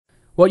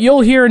What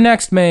you'll hear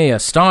next may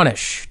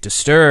astonish,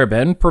 disturb,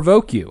 and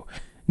provoke you.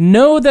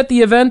 Know that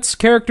the events,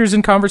 characters,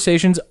 and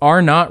conversations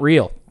are not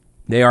real.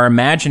 They are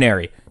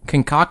imaginary,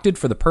 concocted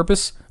for the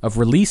purpose of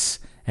release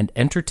and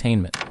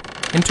entertainment.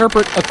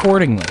 Interpret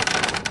accordingly.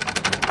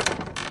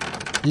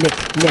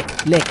 Lick,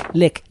 lick, lick,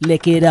 lick,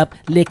 lick it up,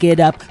 lick it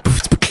up.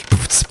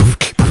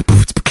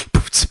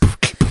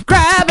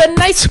 Grab an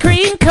ice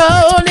cream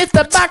cone if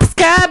the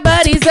Boxcar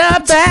buddies are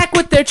back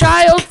with their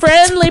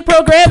child-friendly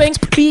programming,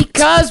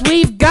 because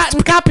we've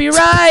gotten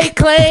copyright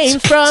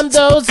claims from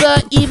those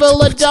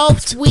evil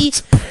adults. We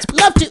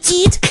love to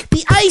eat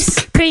the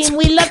ice cream.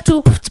 We love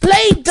to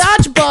play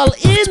dodgeball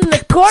in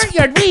the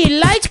courtyard. We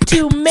like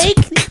to make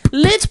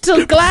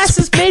little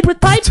glasses made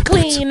with pipe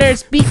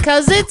cleaners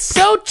because it's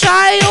so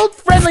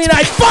child-friendly, and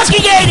I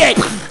fucking hate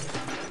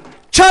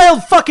it!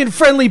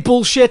 Child-fucking-friendly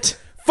bullshit.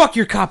 Fuck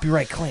your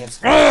copyright claims.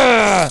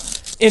 Ugh!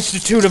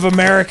 Institute of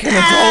American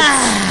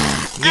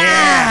Adults.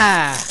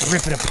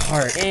 Rip it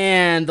apart.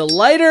 And the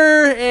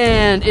lighter,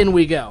 and in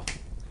we go.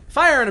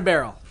 Fire in a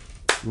barrel.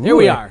 Here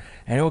we are.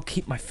 And it'll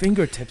keep my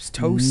fingertips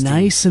toasty.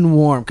 Nice and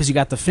warm, because you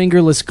got the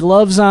fingerless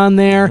gloves on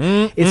there.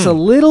 It's a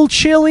little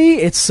chilly.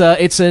 It's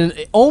an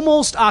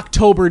almost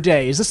October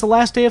day. Is this the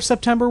last day of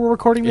September we're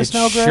recording this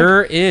now, Greg? It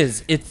sure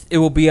is. It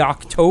will be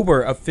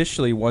October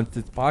officially once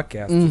this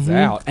podcast is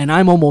out. And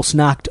I'm almost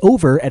knocked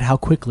over at how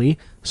quickly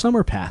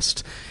summer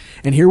passed.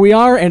 And here we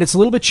are, and it's a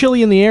little bit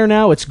chilly in the air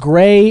now. It's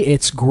gray,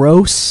 it's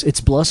gross,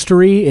 it's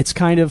blustery, it's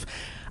kind of...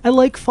 I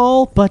like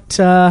fall, but...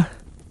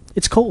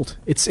 it's cold.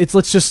 It's.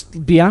 Let's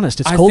just be honest.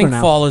 It's colder now. I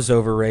think fall is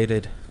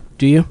overrated.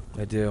 Do you?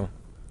 I do.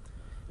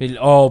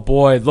 Oh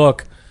boy,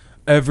 look,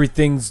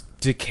 everything's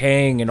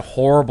decaying and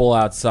horrible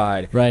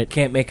outside. Right.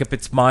 Can't make up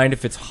its mind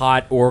if it's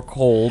hot or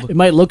cold. It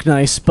might look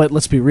nice, but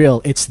let's be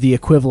real. It's the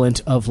equivalent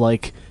of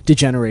like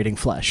degenerating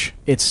flesh.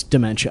 It's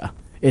dementia.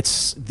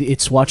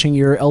 It's watching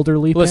your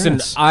elderly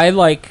parents. I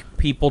like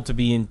people to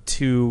be in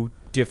two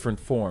different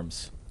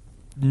forms: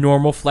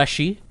 normal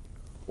fleshy.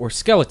 Or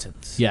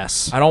skeletons.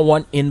 Yes. I don't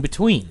want in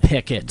between.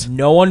 Pick it.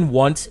 No one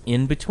wants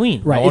in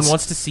between. Right. No one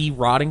wants to see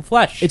rotting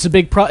flesh. It's a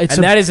big problem.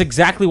 And that is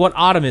exactly what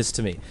autumn is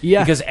to me.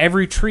 Yeah. Because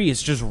every tree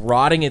is just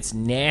rotting its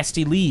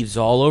nasty leaves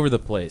all over the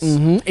place.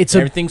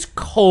 Everything's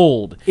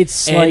cold.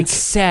 It's and like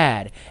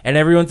sad. And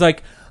everyone's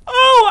like,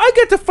 oh, I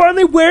get to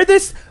finally wear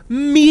this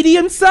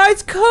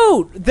medium-sized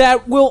coat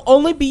that will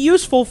only be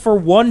useful for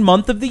 1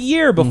 month of the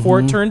year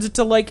before it turns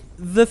into like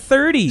the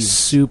 30s.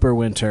 Super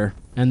winter.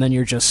 And then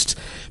you're just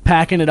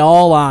packing it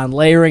all on,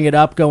 layering it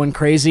up, going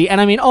crazy.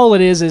 And I mean, all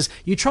it is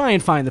you try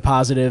and find the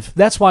positive.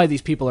 That's why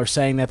these people are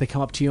saying that. They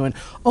come up to you and,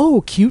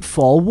 oh, cute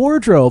fall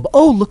wardrobe.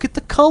 Oh, look at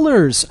the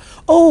colors.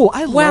 Oh,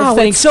 I love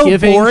Thanksgiving.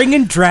 It's so boring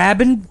and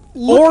drab and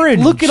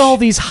orange. Look at all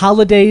these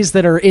holidays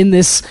that are in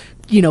this,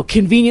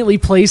 conveniently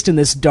placed in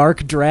this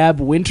dark, drab,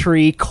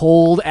 wintry,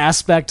 cold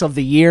aspect of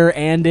the year,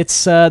 and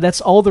it's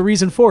that's all the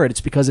reason for it. It's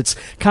because it's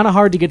kind of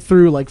hard to get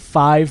through like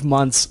 5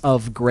 months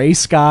of gray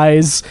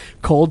skies,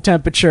 cold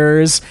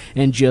temperatures,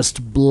 and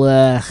just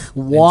bleh,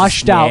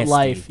 washed out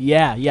life.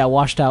 Yeah,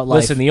 washed out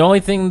life. Listen, the only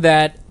thing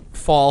that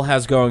fall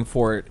has going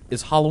for it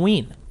is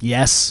Halloween.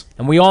 Yes.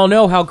 And we all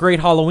know how great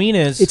Halloween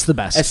is. It's the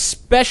best.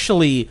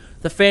 Especially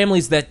the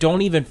families that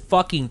don't even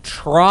fucking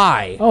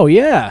try. Oh,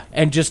 yeah.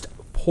 And just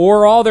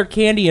pour all their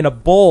candy in a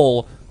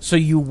bowl, so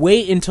you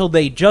wait until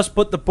they just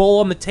put the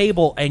bowl on the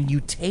table and you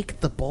take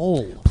the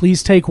bowl.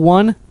 Please take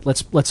one.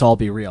 Let's all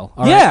be real.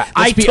 All yeah, right?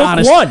 I be took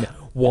honest.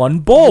 One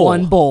bowl.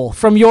 One bowl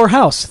from your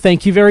house.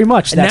 Thank you very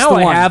much. And That's now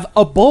the one. I have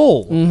a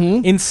bowl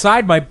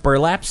inside my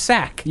burlap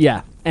sack.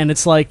 Yeah. And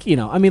it's like,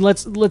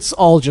 let's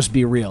all just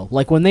be real.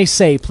 Like when they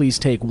say please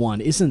take one,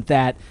 isn't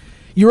that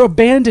you're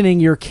abandoning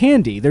your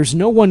candy? There's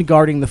no one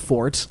guarding the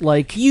fort.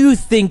 Like, you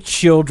think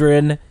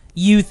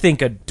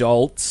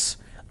adults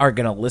are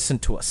going to listen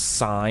to a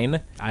sign?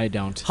 I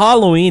don't.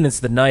 Halloween is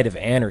the night of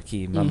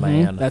anarchy, my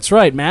man. That's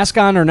right. Mask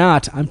on or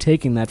not, I'm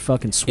taking that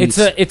fucking sweet.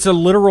 It's a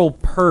literal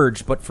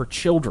purge, but for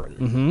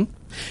children.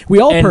 We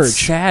all and purge.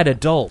 sad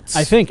adults.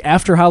 I think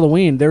after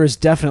Halloween, there is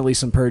definitely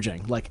some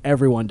purging. Like,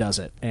 everyone does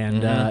it.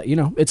 And,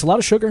 it's a lot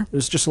of sugar.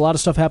 There's just a lot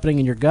of stuff happening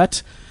in your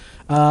gut.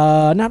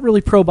 Not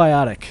really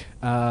probiotic.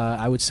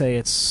 I would say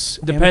it's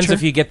depends amateur.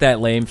 if you get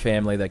that lame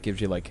family that gives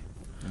you, like,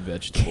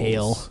 vegetables.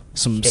 Kale.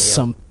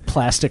 Some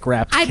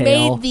plastic-wrapped kale. I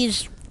made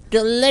these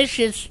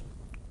delicious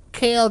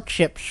kale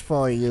chips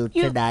for you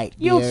tonight,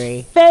 dearie.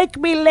 You'll thank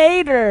me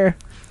later.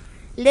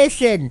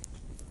 Listen,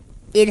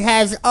 it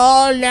has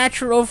all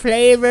natural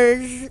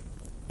flavors.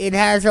 It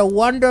has a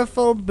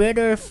wonderful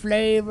bitter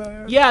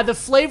flavor. Yeah, the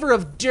flavor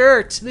of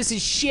dirt. This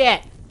is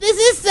shit. This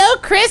is so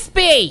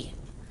crispy.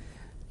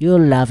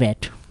 You'll love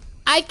it.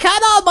 I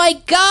cut all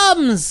my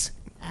gums.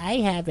 I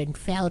haven't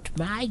felt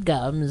my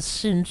gums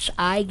since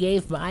I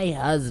gave my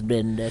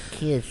husband a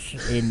kiss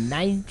in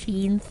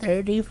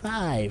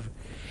 1935.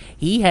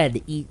 He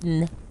had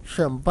eaten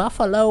some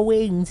buffalo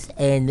wings,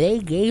 and they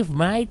gave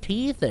my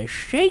teeth a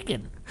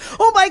shaking.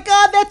 Oh my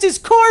God, that's his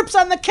corpse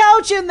on the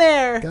couch in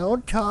there.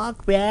 Don't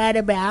talk bad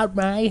about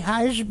my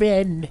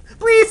husband.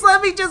 Please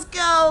let me just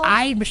go.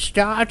 I'm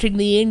starting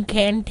the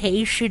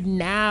incantation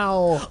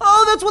now.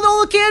 Oh, that's what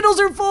all the candles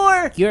are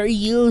for. Your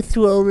youth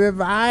will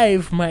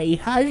revive my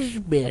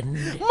husband.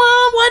 Mom,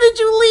 why did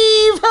you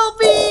leave? Help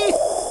me.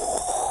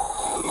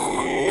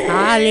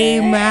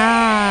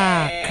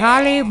 Kalima!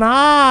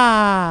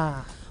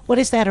 Kalima! What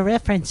is that a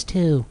reference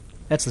to?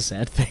 That's the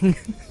sad thing.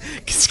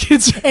 'Cause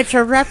kids are... It's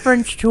a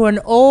reference to an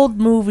old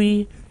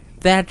movie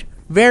that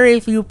very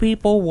few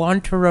people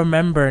want to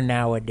remember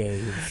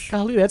nowadays.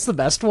 Golly, that's the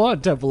best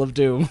one, Temple of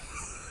Doom.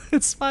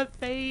 It's my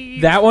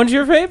favorite. That one's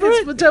your favorite?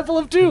 It's the Temple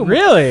of Doom.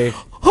 Really?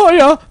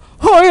 Hoya,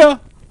 hoya,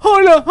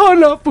 hoya,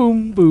 hoya,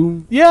 boom,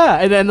 boom. Yeah,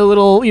 and then the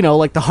little,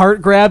 like the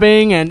heart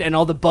grabbing and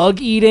all the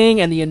bug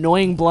eating and the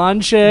annoying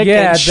blonde chick. Yeah,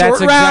 and that's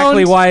Short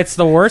exactly Round. why it's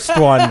the worst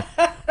one.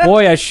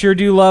 Boy, I sure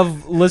do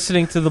love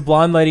listening to the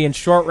blonde lady in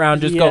Short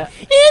Round just go,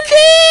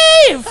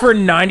 Indy! For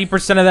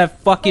 90% of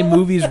that fucking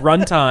movie's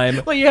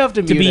runtime. Well, you have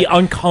to mute to be it.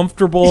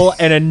 uncomfortable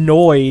and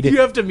annoyed.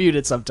 You have to mute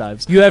it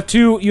sometimes. You have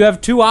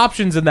two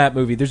options in that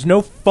movie. There's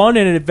no fun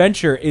and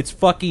adventure. It's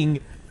fucking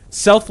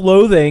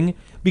self-loathing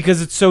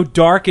because it's so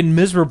dark and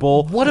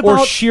miserable. What or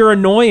about- sheer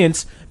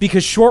annoyance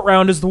because Short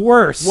Round is the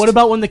worst. What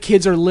about when the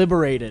kids are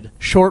liberated?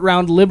 Short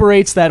Round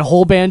liberates that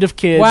whole band of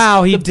kids.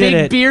 Wow, he the did big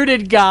it.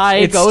 bearded guy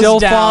it goes still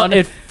down.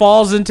 it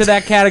falls into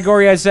that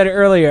category I said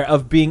earlier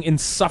of being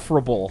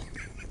insufferable.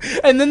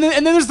 and then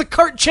there's the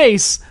cart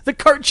chase. The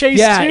cart chase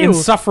Yeah, too.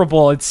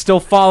 insufferable. It's still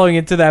falling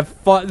into that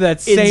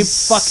same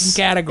fucking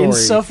category.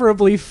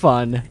 Insufferably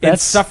fun.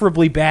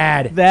 Insufferably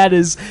bad.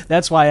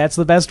 That's why that's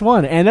the best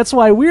one, and that's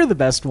why we're the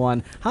best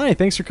one. Hi,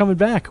 thanks for coming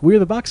back. We're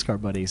the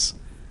Boxcar Buddies.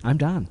 I'm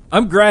Don,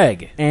 I'm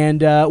Greg.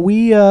 and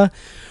we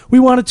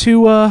wanted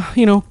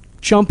to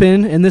jump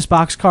in this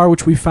boxcar,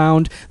 which we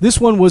found. This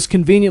one was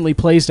conveniently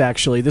placed,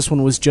 actually. This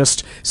one was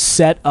just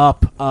set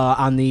up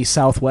on the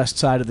southwest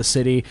side of the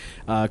city.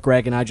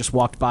 Greg and I just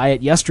walked by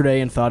it yesterday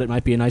and thought it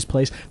might be a nice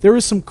place. There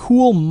is some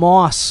cool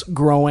moss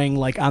growing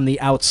on the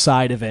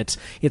outside of it.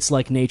 It's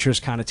like nature's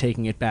kind of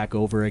taking it back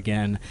over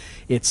again.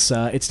 It's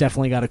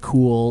definitely got a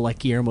cool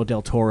Guillermo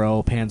del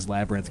Toro, Pan's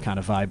Labyrinth kind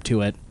of vibe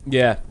to it.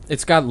 Yeah,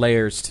 it's got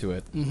layers to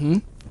it.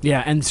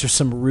 Yeah, and there's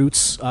some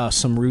roots.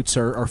 Some roots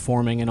are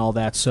forming and all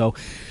that. So,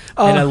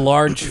 And a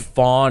large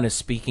faun is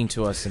speaking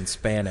to us in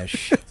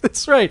Spanish.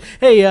 that's right.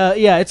 Hey,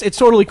 yeah, it's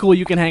totally cool.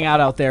 You can hang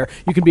out there.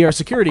 You can be our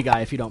security guy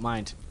if you don't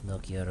mind. No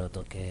quiero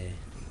toque.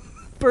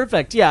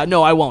 Perfect. Yeah,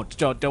 no, I won't.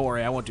 Don't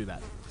worry, I won't do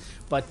that.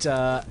 But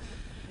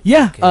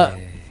yeah,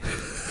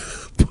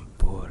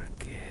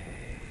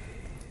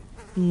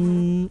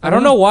 I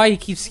don't know why he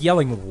keeps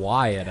yelling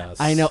 "why" at us.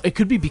 I know it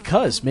could be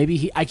because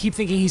maybe I keep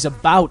thinking he's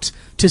about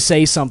to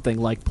say something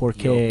like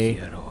 "Porque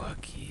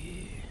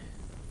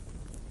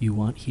you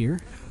want here."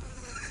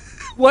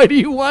 Why do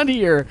you want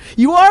here?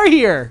 You are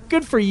here.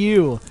 Good for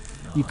you,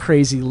 you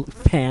crazy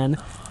pan.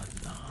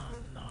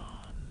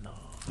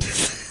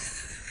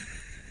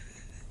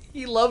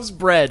 He loves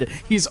bread.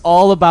 He's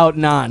all about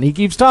naan. He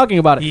keeps talking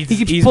about it. He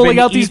keeps pulling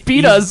out these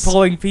pitas. He's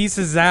pulling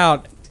pieces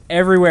out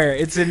everywhere.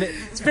 It's very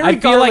I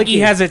feel like he garlicky.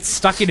 has it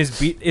stuck in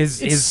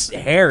his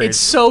hair. It's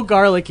so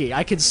garlicky.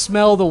 I can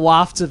smell the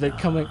wafts of it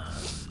coming.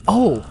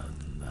 Oh,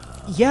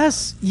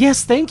 yes,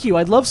 thank you.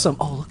 I'd love some.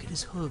 Oh, look at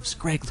his hooves,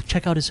 Greg.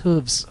 Check out his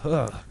hooves.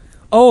 Ugh.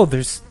 Oh,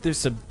 there's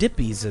some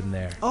dippies in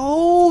there.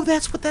 Oh,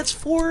 that's what that's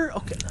for.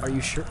 Okay, are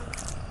you sure?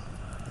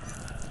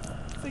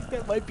 I think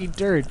that might be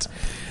dirt.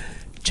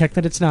 Check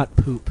that it's not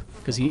poop,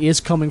 because he is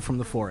coming from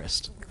the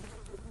forest.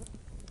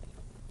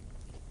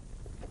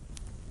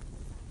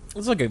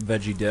 It's like a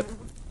veggie dip.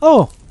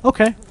 Oh,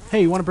 okay.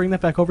 Hey, you want to bring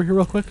that back over here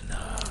real quick?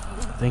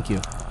 Thank you.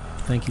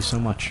 Thank you so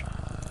much.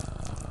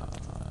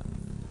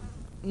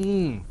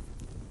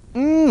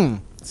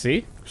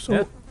 See?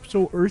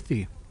 So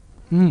earthy.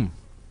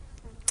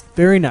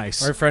 Very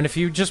nice. All right, friend, if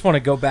you just want to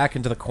go back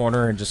into the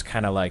corner and just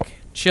kind of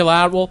chill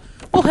out, we'll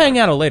hang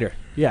out later.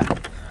 Yeah.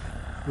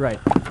 Right.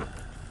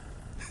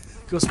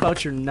 Go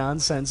spout your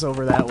nonsense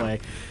over that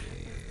way.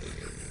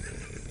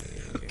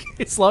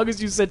 Okay, as long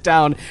as you sit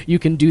down, you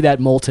can do that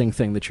molting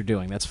thing that you're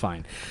doing. That's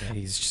fine. Yeah,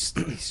 he's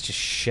just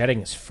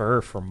shedding his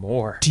fur for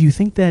more. Do you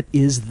think that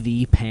is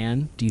the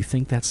Pan? Do you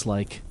think that's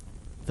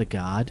the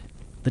god?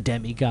 The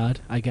demigod,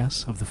 I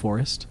guess, of the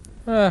forest?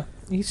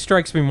 He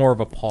strikes me more of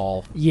a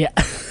Paul. Yeah.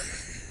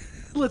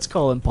 Let's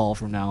call him Paul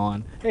from now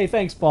on. Hey,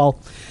 thanks, Paul.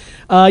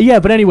 Yeah,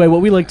 but anyway,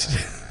 what we like to do...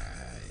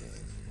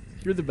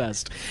 You're the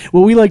best.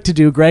 What we like to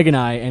do, Greg and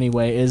I,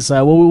 anyway, is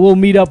we'll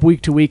meet up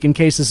week to week. In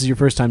case this is your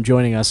first time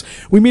joining us,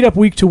 we meet up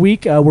week to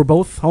week. We're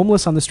both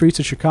homeless on the streets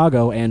of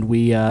Chicago, and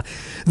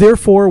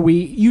therefore we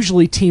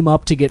usually team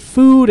up to get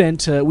food. And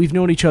we've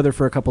known each other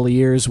for a couple of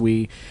years.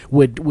 We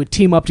would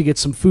team up to get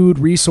some food,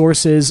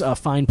 resources,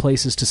 find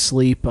places to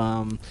sleep,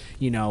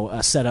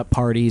 set up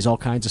parties, all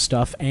kinds of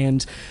stuff.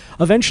 And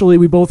eventually,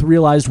 we both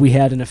realized we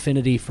had an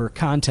affinity for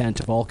content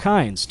of all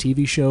kinds: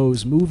 TV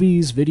shows,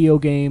 movies, video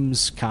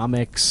games,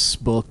 comics,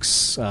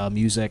 books,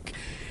 music,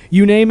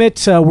 you name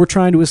it, we're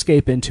trying to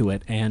escape into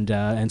it,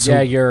 and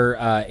so your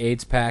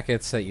AIDS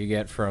packets that you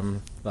get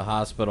from the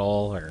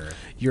hospital, or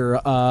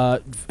your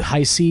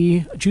high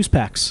C juice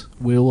packs,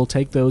 we will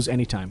take those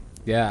anytime.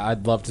 Yeah,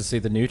 I'd love to see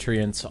the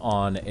nutrients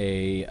on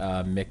a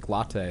Mick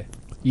latte.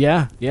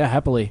 Yeah,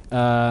 happily.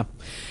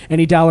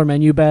 Any dollar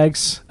menu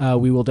bags,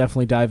 we will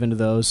definitely dive into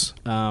those.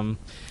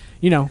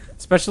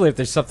 Especially if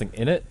there's something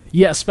in it.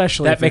 Yeah,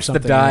 especially that if there's makes the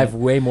something dive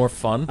way more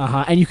fun.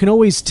 And you can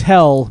always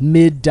tell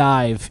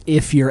mid-dive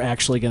if you're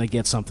actually going to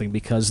get something,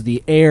 because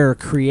the air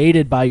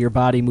created by your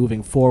body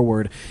moving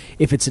forward,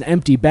 if it's an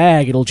empty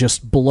bag, it'll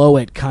just blow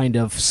it kind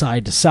of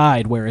side to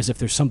side, whereas if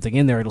there's something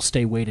in there, it'll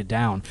stay weighted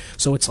down.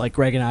 So it's like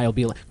Greg and I will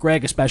be like,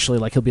 Greg especially,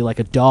 like he'll be like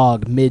a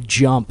dog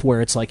mid-jump,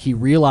 where it's like he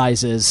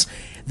realizes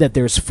that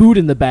there's food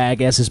in the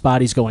bag as his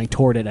body's going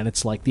toward it, and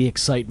it's like the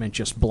excitement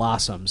just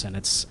blossoms, and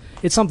it's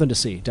something to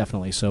see,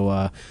 definitely.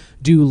 So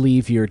do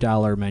leave your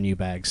dollar menu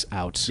bags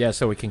out. Yeah,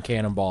 so we can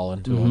cannonball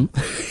into them.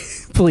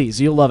 Please,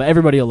 you'll love it.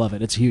 Everybody will love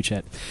it. It's a huge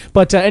hit.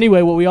 But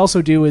anyway, what we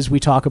also do is we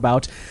talk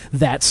about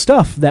that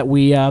stuff that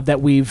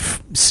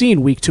we've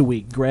seen week to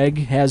week.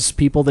 Greg has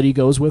people that he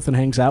goes with and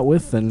hangs out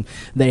with, and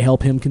they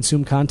help him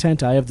consume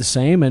content. I have the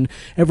same, and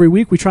every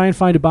week we try and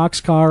find a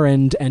boxcar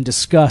and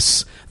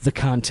discuss the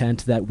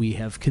content that we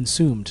have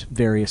consumed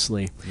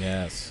variously.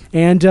 Yes.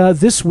 And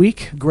this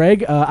week,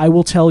 Greg, I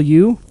will tell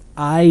you,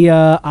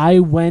 I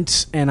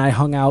went and I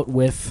hung out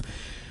with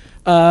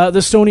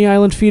the Stony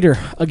Island feeder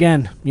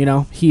again.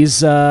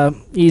 He's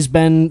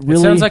been really.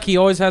 It sounds like he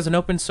always has an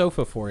open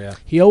sofa for you.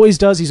 He always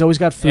does. He's always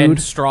got food.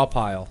 And straw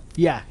pile.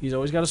 Yeah, he's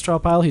always got a straw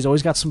pile. He's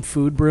always got some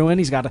food brewing.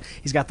 He's got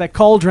that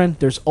cauldron.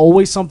 There's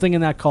always something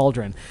in that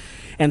cauldron.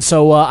 And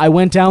so I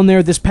went down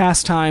there this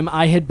past time.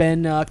 I had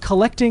been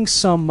collecting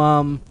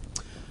some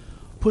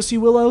pussy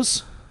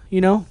willows.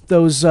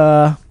 Those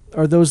are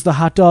those the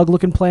hot dog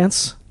looking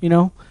plants.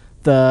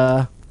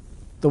 The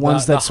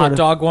ones that the sort hot of,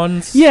 dog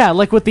ones. Yeah,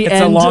 like with the it's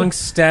end. a long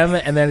stem,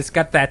 and then it's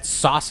got that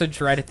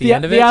sausage right at the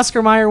end of it. The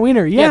Oscar Mayer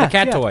wiener. Yeah, the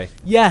cat toy.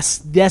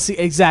 Yes,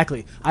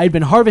 exactly. I had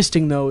been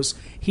harvesting those.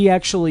 He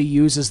actually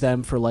uses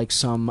them for like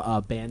some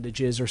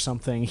bandages or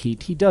something. He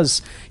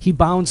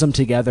bounds them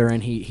together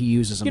and he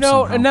uses them.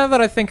 Somehow. And now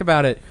that I think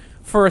about it,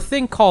 for a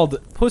thing called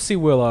pussy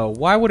willow,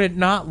 why would it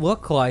not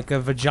look like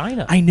a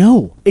vagina? I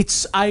know.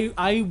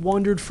 I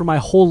wondered for my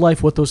whole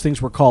life what those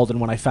things were called,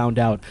 and when I found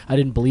out, I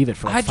didn't believe it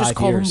for like 5 years. I just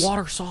call them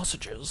water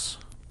sausages.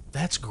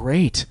 That's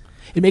great.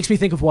 It makes me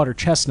think of water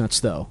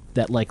chestnuts, though.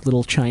 That like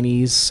little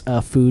Chinese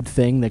food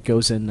thing that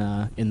goes in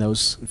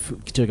those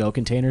to-go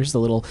containers, the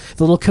little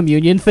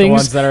communion things. The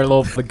ones that are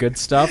the good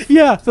stuff.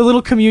 Yeah, the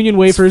little communion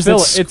wafers.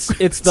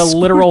 It's the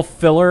literal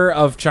filler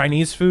of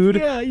Chinese food.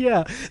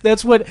 Yeah.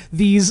 That's what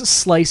these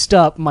sliced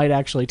up might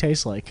actually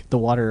taste like. The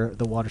water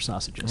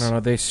sausages. I don't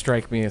know. They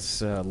strike me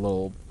as a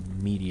little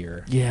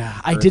meatier. Yeah,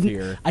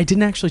 earthier. I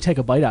didn't actually take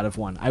a bite out of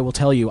one. I will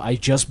tell you. I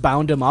just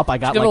bound them up. I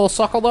got a little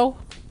suckle though.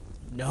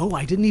 No,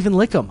 I didn't even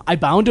lick them. I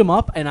bound them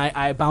up, and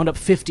I bound up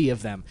 50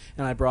 of them,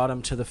 and I brought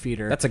them to the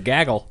feeder. That's a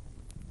gaggle.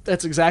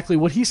 That's exactly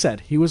what he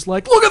said. He was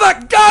like, "Look at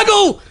that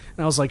gaggle!"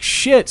 And I was like,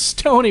 "Shit,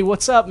 Stoney,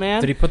 what's up,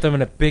 man?" Did he put them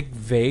in a big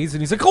vase?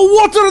 And he's like, "Oh,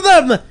 water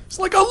them!" He's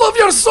like, "I love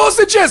your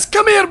sausages.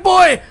 Come here,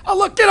 boy.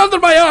 Get under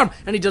my arm."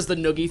 And he does the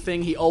noogie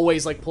thing. He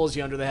always like pulls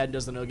you under the head and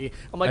does the noogie.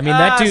 I'm like,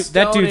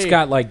 that dude's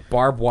got like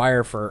barbed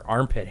wire for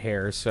armpit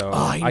hair. So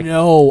I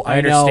know. I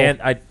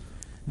understand.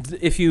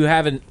 If you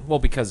haven't,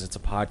 because it's a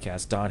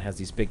podcast, Don has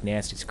these big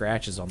nasty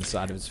scratches on the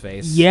side of his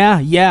face. Yeah,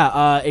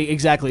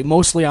 exactly.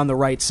 Mostly on the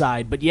right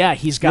side, but yeah,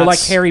 he's got. You're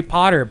like Harry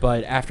Potter,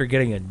 but after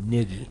getting a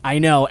niggy. I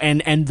know,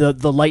 and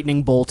the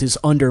lightning bolt is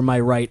under my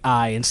right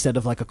eye instead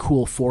of like a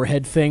cool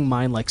forehead thing.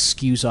 Mine like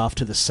skews off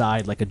to the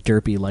side like a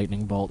derpy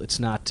lightning bolt. It's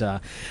not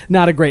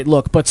a great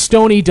look, but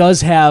Stoney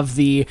does have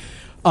the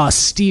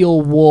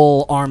steel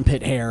wool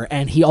armpit hair,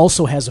 and he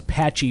also has a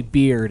patchy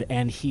beard,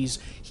 and he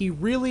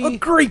really a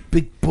great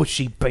big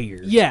bushy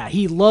beard. Yeah,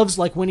 he loves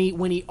like when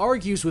he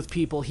argues with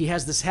people, he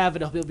has this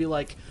habit of he'll be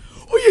like,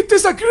 "Oh, you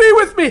disagree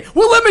with me?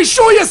 Well, let me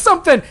show you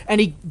something." And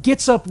he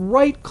gets up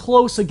right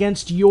close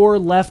against your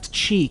left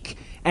cheek,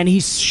 and he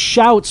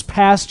shouts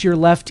past your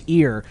left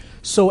ear.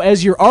 So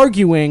as you're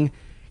arguing,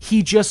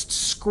 he just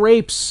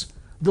scrapes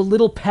the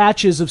little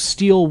patches of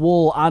steel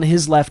wool on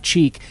his left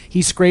cheek.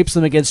 He scrapes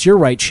them against your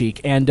right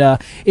cheek, and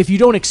if you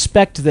don't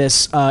expect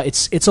this,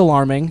 it's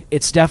alarming.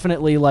 It's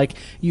definitely like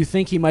you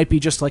think he might be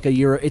just like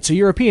it's a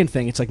European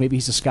thing. It's like maybe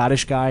he's a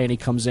Scottish guy and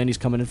he's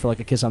coming in for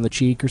like a kiss on the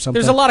cheek or something.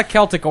 There's a lot of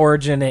Celtic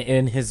origin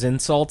in his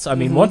insults. I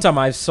mean, one time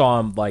I saw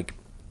him like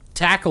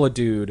tackle a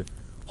dude,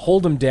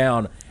 hold him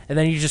down, and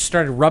then he just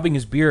started rubbing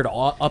his beard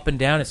all up and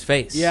down his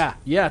face.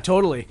 Yeah,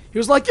 totally. He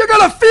was like, "You're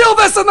gonna feel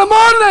this in the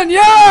morning,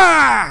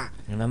 yeah!"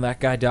 And then that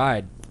guy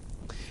died.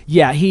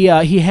 Yeah, he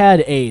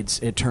had AIDS,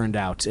 it turned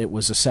out. It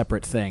was a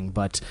separate thing,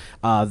 but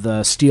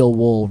the steel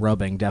wool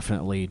rubbing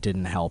definitely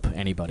didn't help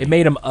anybody. It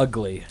made him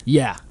ugly.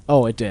 Yeah.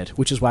 Oh, it did,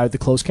 which is why the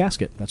closed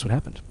casket. That's what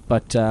happened.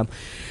 But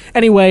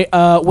anyway,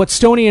 what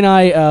Stoney and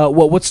I,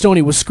 what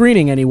Stoney was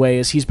screening anyway,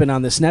 is he's been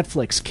on this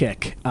Netflix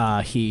kick.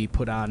 He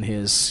put on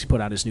his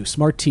new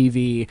smart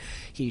TV.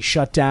 He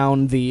shut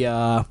down the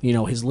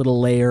his little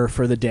lair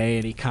for the day,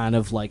 and he kind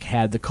of like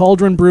had the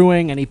cauldron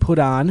brewing, and he put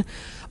on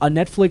a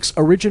Netflix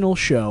original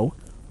show,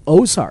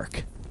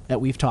 Ozark, that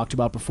we've talked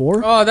about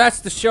before. Oh, that's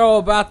the show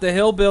about the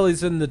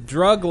hillbillies and the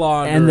drug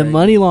laundering. And the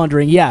money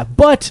laundering, yeah.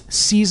 But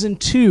Season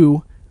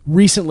 2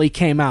 recently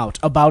came out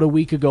about a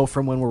week ago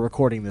from when we're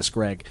recording this,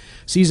 Greg.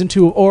 Season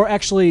 2, or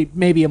actually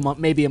maybe a month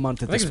at this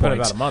point. I think it's been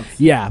about a month.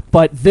 Yeah,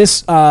 but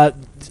this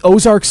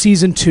Ozark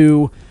Season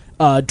 2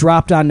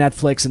 dropped on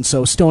Netflix, and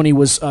so Stoney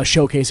was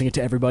showcasing it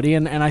to everybody,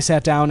 and I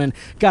sat down and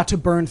got to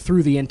burn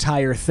through the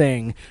entire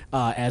thing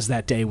as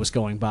that day was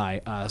going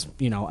by.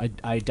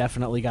 I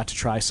definitely got to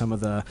try some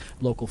of the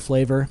local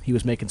flavor. He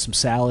was making some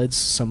salads,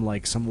 some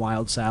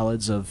wild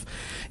salads of,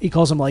 he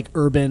calls them like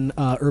urban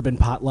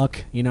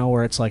potluck,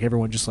 where it's like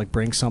everyone just like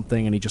brings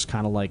something and he just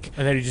kind of like,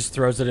 and then he just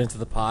throws it into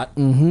the pot.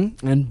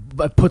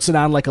 and puts it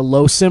on like a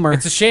low simmer.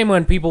 It's a shame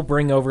when people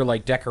bring over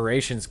like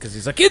decorations because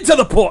he's like, into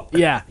the pot.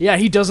 Yeah,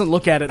 he doesn't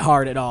look at it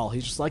hard at all.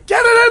 He's just like,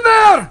 get it in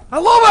there! I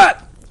love it!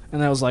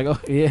 And I was like, oh,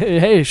 yeah,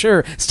 hey,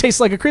 sure. This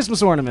tastes like a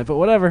Christmas ornament, but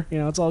whatever.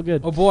 It's all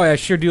good. Oh boy, I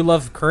sure do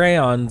love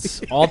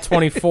crayons. All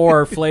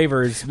 24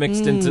 flavors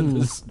mixed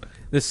into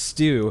this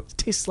stew. It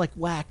tastes like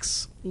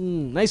wax.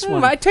 Nice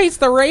one. I taste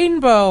the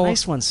rainbow.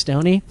 Nice one,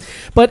 Stoney.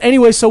 But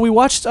anyway, so we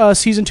watched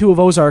Season 2 of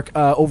Ozark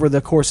over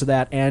the course of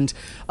that, and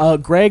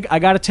Greg, I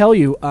gotta tell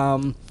you,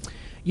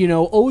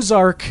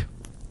 Ozark,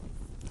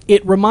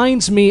 it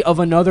reminds me of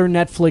another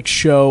Netflix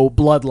show,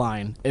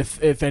 Bloodline,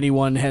 if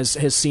anyone has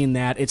seen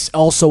that. It's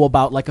also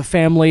about like a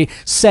family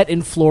set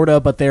in Florida,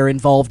 but they're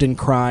involved in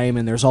crime,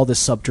 and there's all this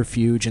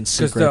subterfuge and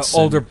secrets. Because the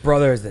older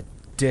brother is the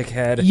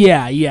dickhead.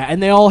 Yeah,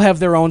 and they all have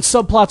their own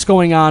subplots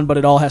going on, but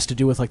it all has to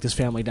do with like this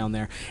family down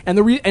there. And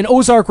and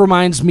Ozark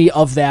reminds me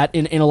of that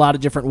in a lot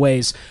of different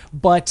ways.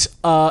 But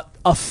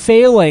a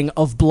failing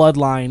of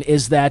Bloodline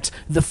is that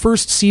the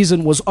first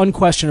season was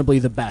unquestionably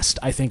the best,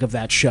 I think, of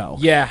that show.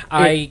 Yeah,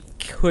 I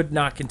could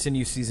not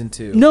continue season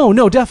 2.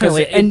 No,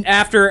 definitely. And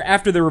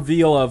after the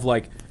reveal of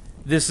like,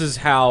 this is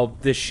how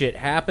this shit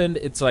happened,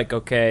 it's like,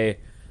 okay,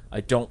 I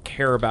don't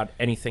care about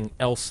anything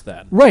else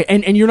then. Right,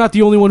 and you're not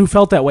the only one who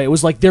felt that way. It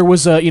was like there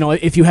was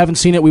if you haven't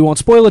seen it, we won't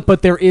spoil it,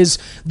 but there is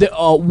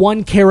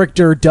one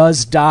character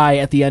does die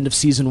at the end of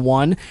season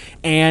 1,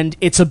 and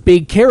it's a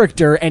big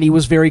character, and he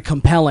was very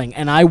compelling.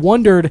 And I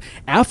wondered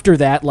after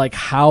that, like,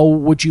 how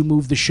would you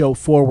move the show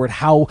forward?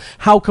 How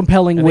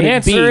compelling would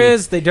it be? The answer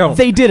is they don't.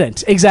 They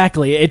didn't,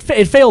 exactly. It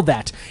failed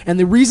that. And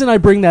the reason I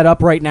bring that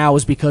up right now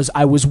is because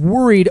I was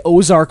worried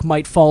Ozark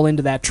might fall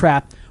into that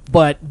trap,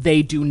 but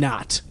they do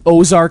not.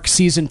 Ozark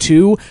Season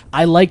 2,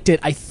 I liked it,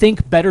 I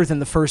think, better than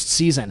the first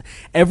season.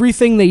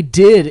 Everything they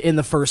did in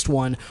the first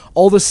one,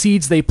 all the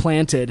seeds they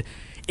planted,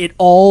 it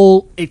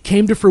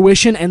came to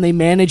fruition, and they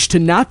managed to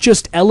not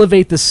just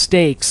elevate the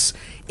stakes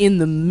in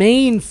the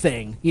main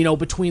thing,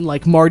 between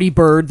like Marty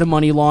Bird, the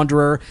money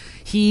launderer.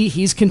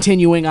 He's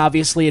continuing,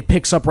 obviously. It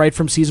picks up right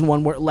from season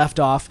 1 where it left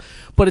off.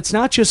 But it's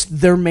not just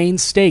their main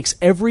stakes.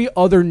 Every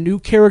other new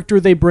character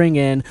they bring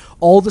in,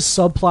 all the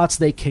subplots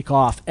they kick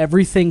off,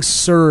 everything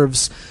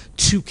serves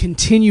to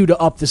continue to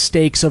up the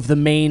stakes of the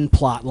main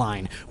plot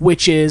line,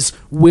 which is,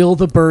 will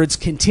the Birds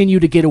continue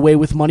to get away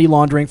with money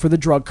laundering for the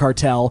drug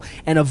cartel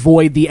and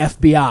avoid the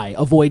FBI,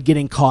 avoid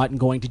getting caught and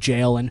going to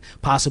jail and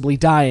possibly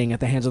dying at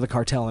the hands of the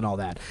cartel and all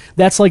that?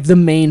 That's like the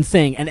main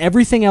thing, and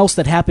everything else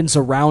that happens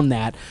around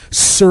that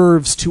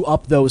serves to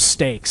up those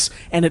stakes,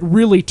 and it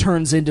really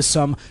turns into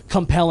some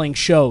compelling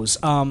shows.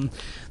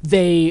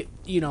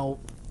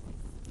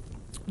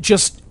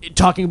 Just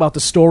talking about the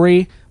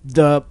story,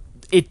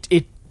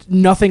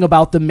 nothing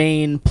about the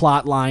main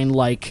plot line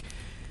like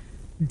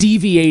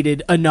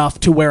deviated enough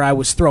to where I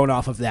was thrown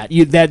off of that.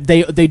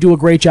 They do a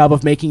great job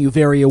of making you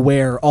very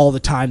aware all the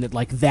time that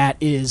like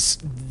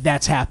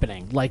that's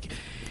happening. Like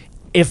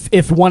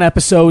if one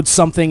episode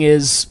something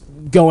is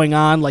going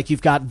on, like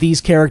you've got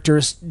these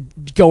characters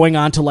going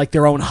on to like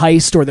their own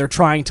heist, or they're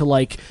trying to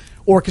like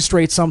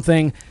orchestrate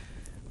something,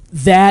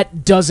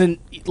 that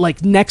doesn't,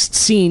 like, next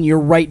scene you're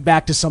right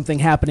back to something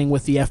happening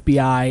with the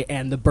FBI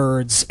and the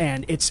Birds,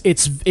 and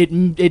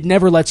it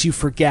never lets you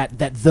forget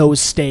that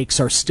those stakes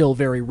are still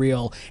very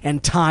real,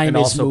 and time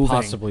is moving. And also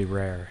possibly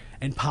rare.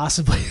 And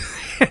possibly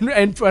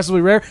and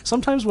possibly rare.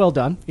 Sometimes well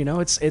done.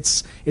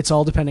 It's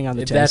all depending on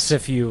the taste. That's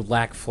if you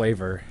lack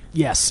flavor.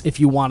 Yes, if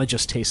you want to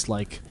just taste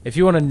like, if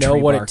you want to know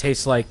what bark. it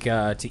tastes like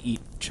to eat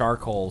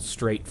charcoal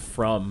straight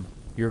from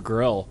your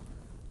grill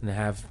and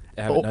have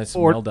it nice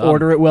and well done.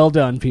 Order it well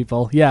done,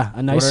 people. Yeah,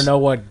 a nice. Want to know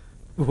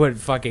what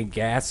fucking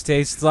gas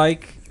tastes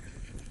like?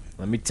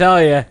 Let me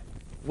tell you.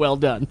 Well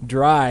done.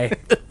 Dry.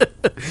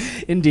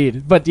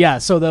 Indeed. But yeah,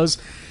 so those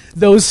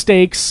those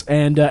stakes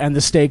and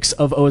the stakes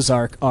of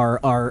Ozark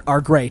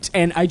are great.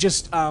 And I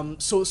just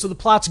so the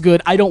plot's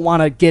good. I don't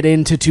want to get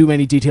into too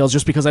many details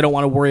just because I don't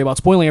want to worry about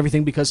spoiling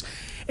everything, because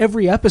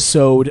every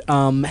episode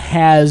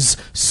has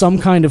some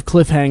kind of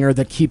cliffhanger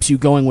that keeps you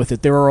going with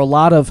it. There are a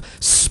lot of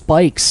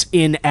spikes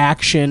in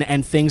action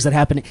and things that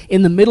happen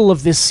in the middle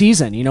of this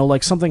season. You know,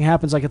 like something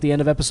happens like at the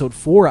end of episode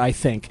 4, I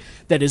think,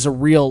 that is a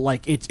real,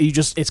 like,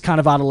 it's kind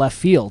of out of left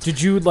field.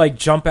 Did you like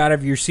jump out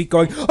of your seat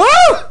going,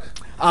 "Ah!"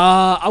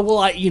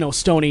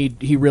 Stoney,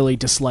 he really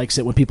dislikes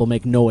it when people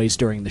make noise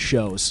during the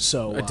shows.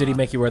 So Did he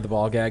make you wear the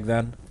ball gag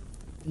then?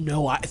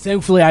 No,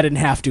 thankfully I didn't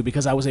have to,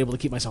 because I was able to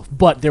keep myself.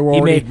 But there were He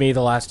already... made me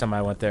the last time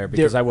I went there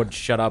because I wouldn't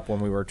shut up when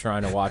we were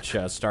trying to watch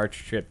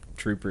Starship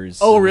Troopers.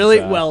 Oh, really?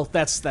 Well,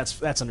 that's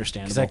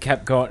understandable.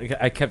 Because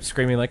I kept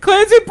screaming like,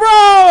 "Clancy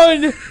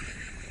Brown!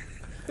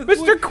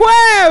 Mr.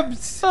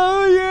 Krabs!"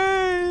 Oh,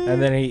 yeah.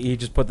 And then he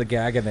just put the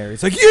gag in there.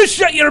 He's like, "You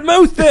shut your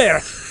mouth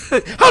there!"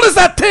 How does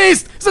that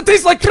taste? Does it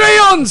taste like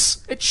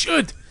crayons? It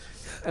should.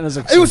 And I was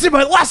like, "It was in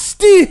my last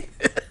tea!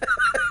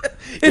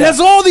 It has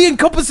all the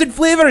encompassing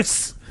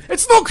flavors!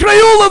 It's no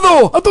Crayola,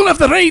 though! I don't have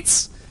the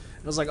rates!"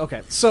 I was like,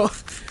 okay.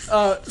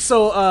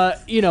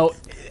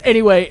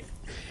 Anyway,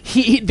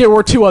 there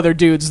were 2 other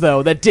dudes,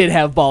 though, that did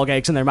have ball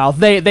gags in their mouth.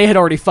 They had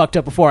already fucked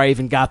up before I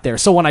even got there.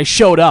 So when I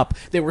showed up,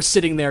 they were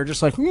sitting there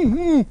just like,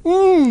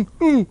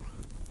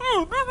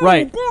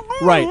 Right.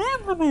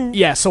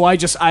 Yeah, so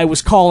I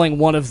was calling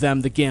one of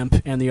them the Gimp,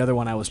 and the other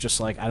one I was just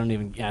like, I don't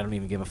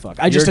even give a fuck.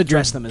 I just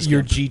addressed them as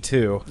your Gimp.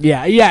 G2.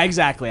 Yeah,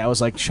 exactly. I was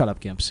like, shut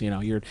up, Gimps. You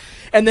know,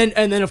 and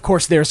then of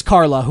course there's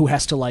Carla, who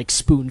has to like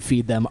spoon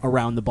feed them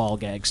around the ball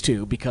gags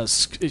too,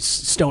 because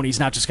Stoney's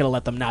not just gonna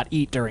let them not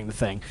eat during the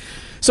thing.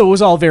 So it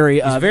was all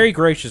very... He's a very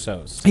gracious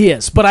host. He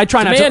is, but I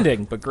try not to...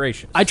 Demanding, but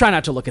gracious. I try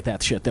not to look at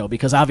that shit, though,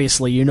 because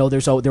obviously, you know,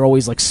 they're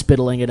always, like,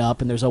 spittling it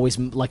up, and there's always,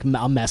 like,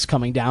 a mess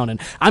coming down, and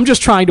I'm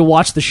just trying to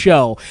watch the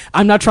show.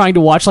 I'm not trying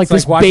to watch, like,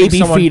 this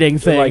baby-feeding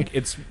thing. Like,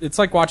 it's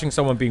like watching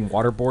someone being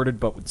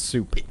waterboarded, but with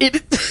soup.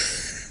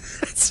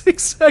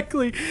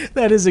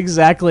 That is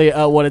exactly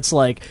what it's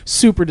like.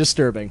 Super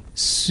disturbing.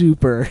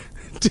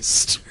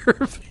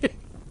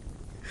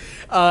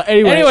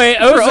 Anyway,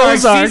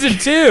 Ozark Season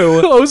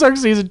 2. Ozark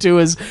Season 2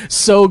 is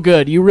so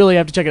good. You really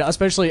have to check it out,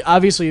 especially,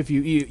 obviously, if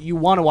you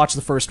want to watch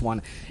the first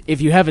one.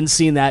 If you haven't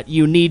seen that,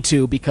 you need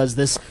to, because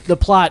the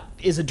plot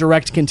is a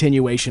direct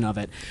continuation of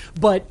it.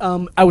 But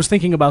I was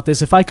thinking about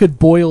this. If I could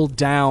boil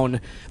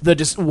down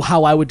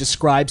how I would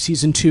describe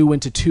Season 2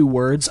 into 2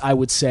 words, I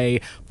would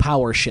say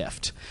power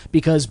shift.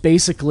 Because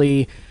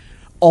basically...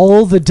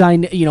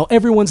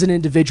 everyone's an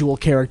individual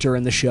character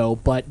in the show,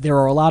 but there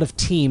are a lot of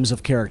teams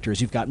of characters.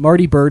 You've got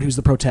Marty Bird, who's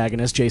the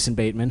protagonist, Jason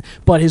Bateman,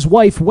 but his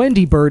wife,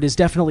 Wendy Bird, is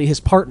definitely his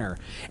partner.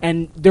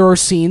 And there are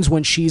scenes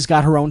when she's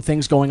got her own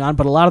things going on,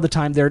 but a lot of the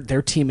time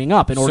they're teaming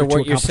up in order to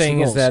accomplish the goals. So what you're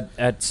saying is that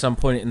at some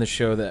point in the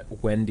show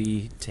that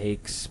Wendy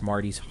takes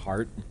Marty's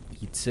heart,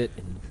 eats it,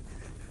 and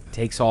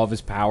takes all of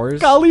his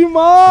powers?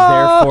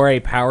 Kalima! Therefore a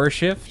power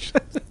shift?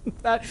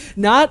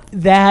 Not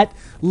that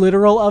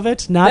literal of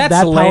it. Not That's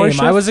that lame. power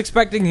shift. I was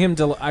expecting him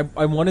to...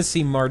 I want to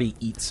see Marty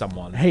eat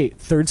someone. Hey,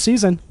 3rd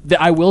season.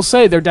 I will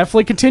say, they're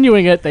definitely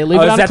continuing it. They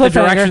leave it on a cliffhanger. Is that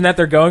the direction that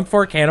they're going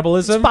for?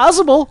 Cannibalism? It's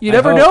possible. You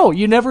never know.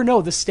 You never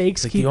know. The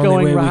stakes keep going higher. The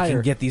only way we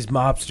can get these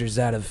mobsters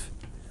out of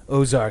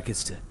Ozark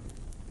is to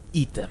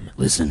eat them.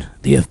 Listen,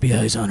 the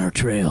FBI's on our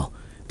trail.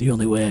 The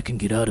only way I can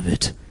get out of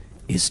it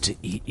is to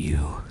eat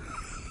you.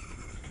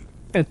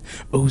 And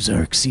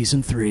Ozark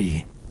Season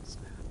 3.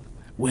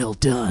 Well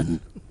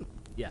done.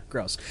 Yeah,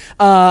 gross.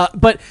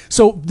 But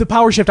so the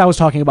power shift I was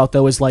talking about,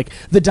 though, is like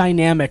the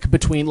dynamic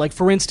between, like,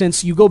 for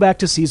instance, you go back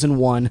to Season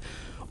 1,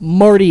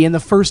 Marty in the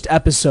first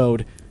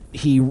episode,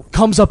 he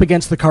comes up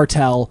against the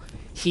cartel,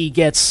 he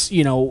gets,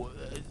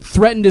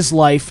 threatened his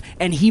life,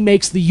 and he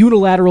makes the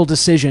unilateral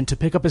decision to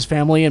pick up his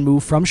family and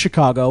move from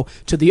Chicago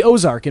to the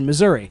Ozark in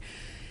Missouri.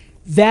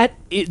 That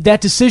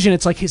decision,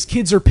 it's like his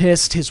kids are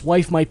pissed, his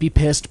wife might be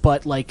pissed,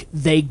 but, like,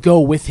 they go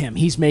with him.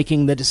 He's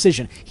making the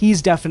decision.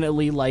 He's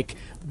definitely, like,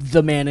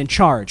 the man in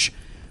charge.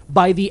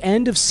 By the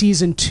end of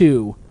Season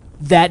 2,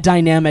 that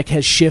dynamic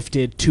has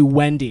shifted to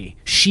Wendy.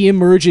 She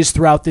emerges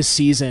throughout this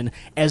season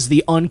as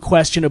the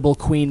unquestionable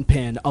queen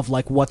pin of,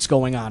 like, what's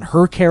going on.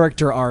 Her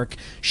character arc,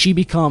 she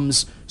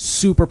becomes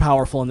super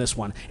powerful in this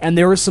one. And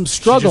there is some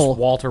struggle. She just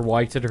Walter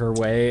Whited her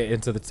way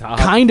into the top.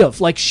 Kind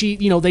of. Like, she,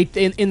 they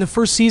in the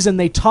first season,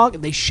 they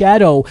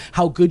shadow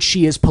how good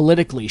she is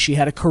politically. She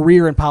had a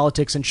career in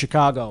politics in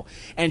Chicago.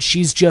 And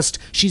she's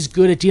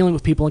good at dealing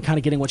with people and kind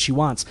of getting what she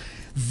wants.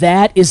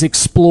 That is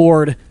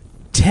explored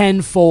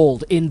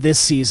tenfold in this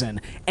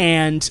season,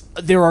 and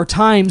there are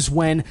times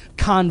when,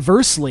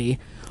 conversely,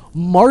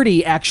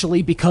 Marty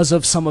actually, because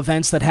of some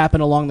events that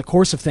happen along the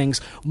course of things,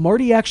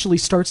 Marty actually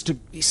starts to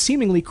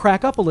seemingly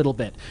crack up a little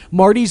bit.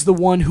 Marty's the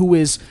one who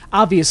is,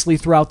 obviously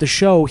throughout the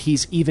show,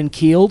 he's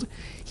even-keeled.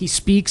 He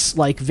speaks,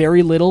 like,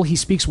 very little. He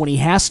speaks when he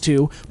has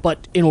to,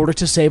 but in order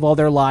to save all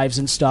their lives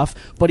and stuff,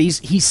 but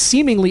he's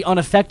seemingly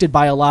unaffected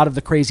by a lot of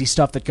the crazy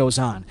stuff that goes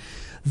on.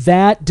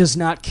 that does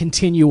not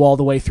continue all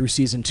the way through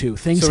season 2.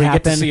 Things so we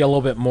happen. get to see a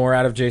little bit more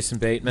out of Jason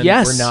Bateman.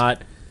 Yes.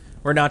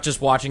 We're not just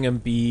watching him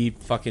be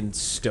fucking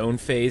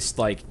stone-faced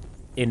like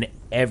in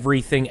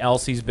everything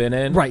else he's been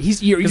in. Right.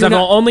 Because I've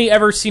only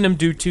ever seen him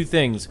do two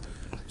things: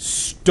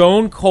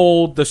 Stone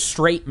Cold, the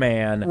straight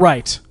man,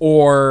 right,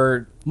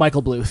 or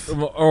Michael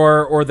Bluth,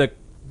 or the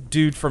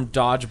dude from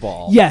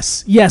Dodgeball.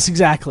 Yes,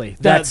 exactly.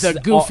 That's the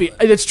goofy.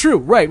 That's true.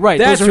 Right.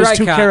 That's Those are his right,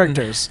 two Cotton.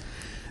 characters.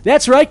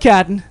 That's right,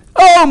 Cotton.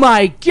 Oh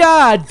my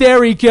God!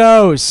 There he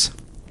goes.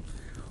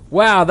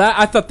 Wow,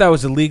 I thought that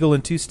was illegal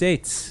in 2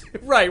 states.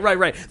 Right.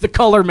 The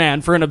color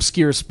man for an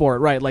obscure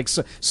sport. Right, like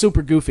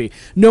super goofy.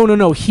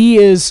 No. He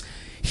is.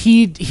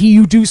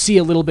 You do see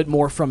a little bit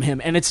more from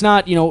him, and it's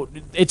not,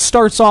 it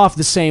starts off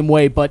the same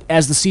way, but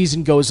as the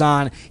season goes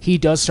on, he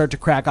does start to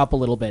crack up a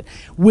little bit,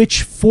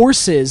 which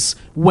forces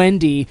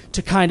Wendy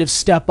to kind of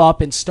step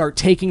up and start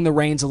taking the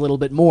reins a little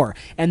bit more.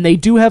 And they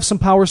do have some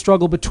power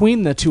struggle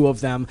between the two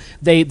of them.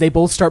 They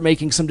both start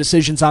making some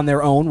decisions on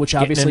their own, which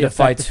obviously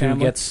affect the family.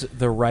 Who gets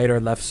the right or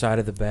left side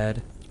of the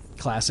bed.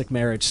 Classic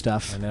marriage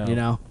stuff. I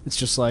know. It's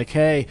just like,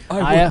 hey,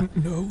 I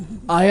wouldn't know.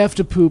 I have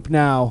to poop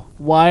now.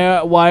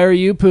 Why are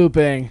you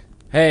pooping?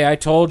 Hey, I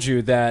told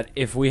you that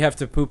if we have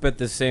to poop at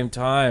the same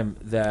time,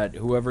 that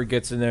whoever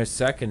gets in there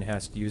second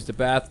has to use the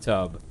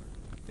bathtub.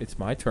 It's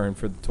my turn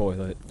for the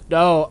toilet.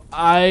 No,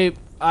 I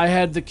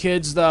had the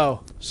kids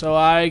though, so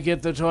I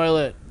get the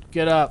toilet.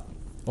 Get up.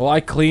 Well, I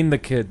clean the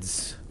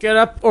kids. Get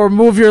up or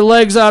move your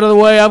legs out of the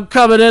way. I'm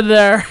coming in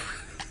there.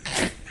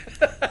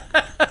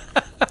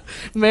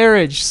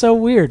 Marriage, so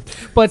weird.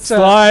 But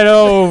slide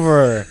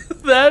over.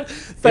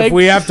 If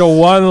we have to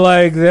one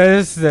like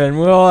this, then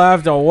we'll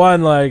have to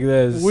one like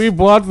this. We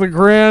bought the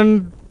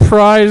grand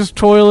prize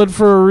toilet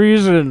for a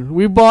reason.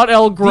 We bought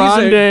El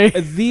Grande.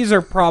 These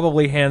are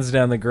probably hands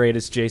down the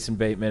greatest Jason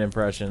Bateman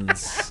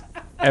impressions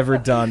ever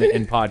done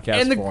in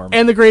podcast form,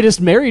 and the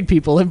greatest married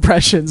people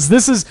impressions.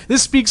 This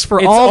speaks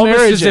for all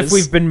marriages. It's almost as if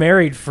we've been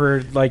married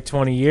for like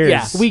 20 years.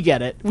 Yeah, we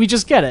get it. We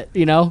just get it.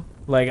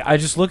 Like I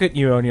just look at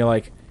you and you're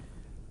like,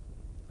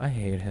 I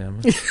hate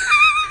him.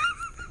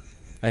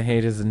 I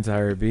hate his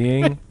entire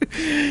being.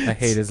 I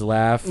hate his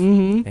laugh.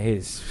 Mm-hmm. I hate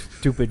his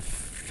stupid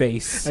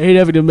face. I hate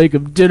having to make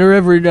him dinner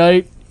every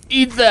night.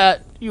 Eat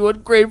that, you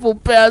ungrateful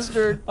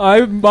bastard.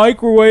 I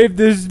microwaved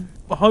this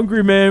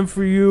hungry man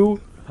for you.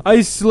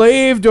 I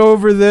slaved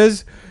over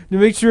this to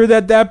make sure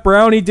that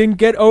brownie didn't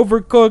get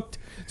overcooked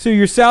so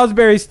your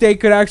Salisbury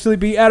steak could actually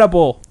be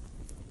edible.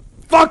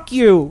 Fuck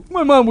you.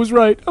 My mom was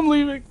right. I'm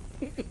leaving.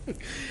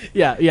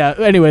 Yeah.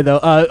 Anyway, though,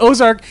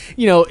 Ozark,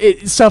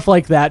 stuff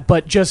like that.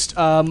 But just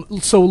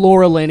so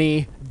Laura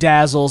Linney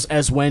dazzles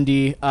as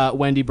Wendy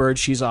Bird.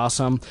 She's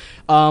awesome.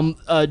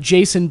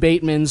 Jason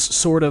Bateman's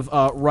sort of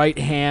right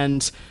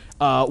hand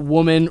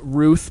woman,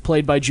 Ruth,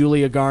 played by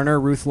Julia Garner,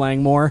 Ruth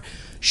Langmore.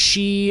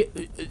 She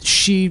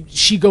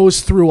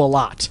goes through a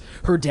lot.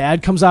 Her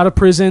dad comes out of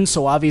prison,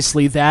 so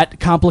obviously that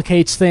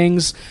complicates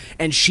things,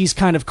 and she's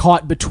kind of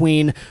caught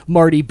between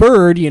Marty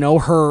Bird,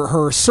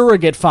 her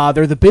surrogate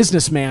father, the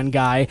businessman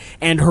guy,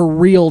 and her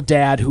real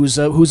dad, who's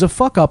a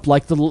fuck up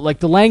like the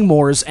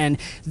Langmores, and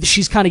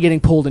she's kind of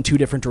getting pulled in two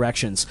different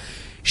directions.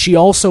 She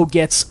also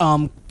gets,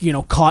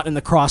 caught in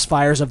the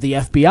crossfires of the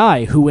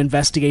FBI, who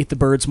investigate the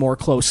Birds more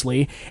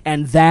closely,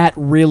 and that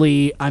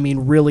really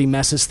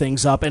messes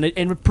things up, and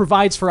it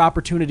provides for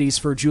opportunities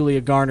for Julia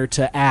Garner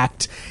to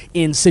act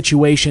in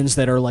situations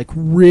that are like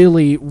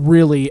really,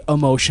 really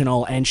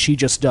emotional, and she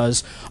just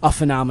does a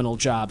phenomenal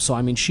job.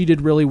 So she did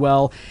really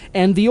well.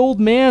 And the old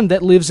man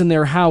that lives in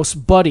their house,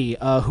 Buddy,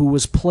 who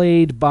was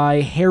played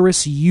by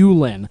Harris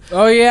Yulin.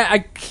 Oh yeah, I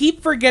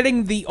keep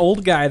forgetting the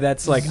old guy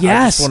that's like, yes.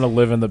 I just want to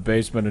live in the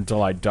basement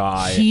until I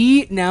die.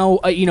 He now,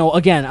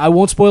 again, I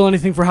won't spoil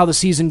anything for how the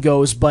season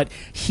goes, but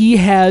he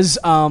has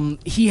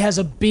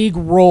a big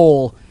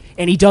role,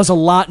 and he does a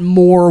lot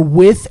more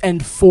with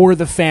and for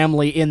the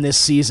family in this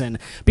season,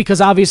 because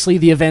obviously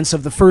the events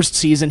of the first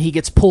season, he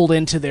gets pulled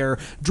into their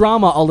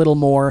drama a little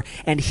more,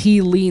 and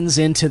he leans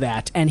into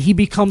that, and he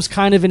becomes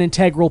kind of an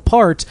integral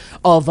part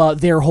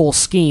of their whole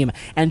scheme,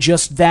 and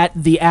just that,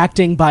 the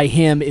acting by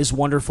him is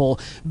wonderful.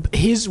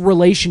 His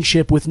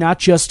relationship with not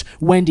just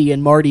Wendy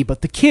and Marty,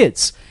 but the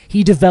kids.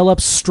 He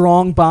develops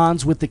strong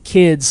bonds with the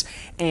kids,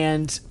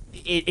 and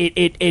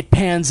it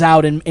pans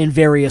out in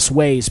various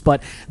ways.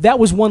 But that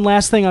was one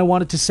last thing I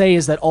wanted to say,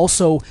 is that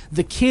also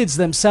the kids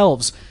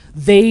themselves,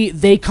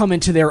 they come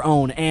into their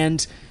own.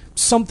 And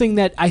something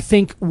that I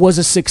think was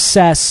a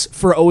success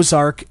for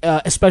Ozark,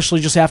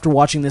 especially just after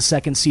watching this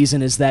second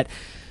season, is that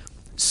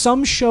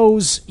some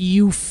shows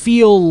you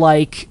feel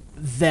like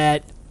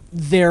that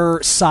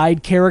their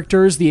side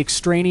characters, the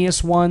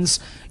extraneous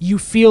ones, you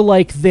feel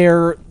like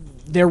they're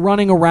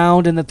running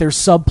around and that their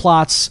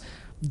subplots,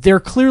 they're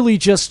clearly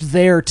just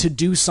there to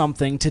do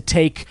something to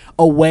take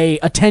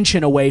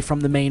attention away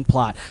from the main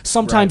plot.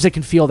 Sometimes it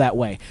can feel that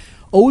way.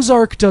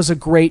 Ozark does a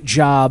great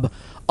job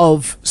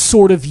of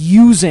sort of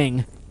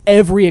using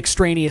every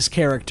extraneous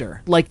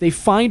character. Like, they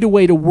find a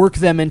way to work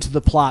them into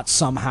the plot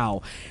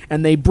somehow.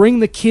 And they bring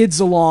the kids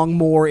along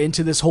more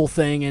into this whole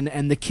thing,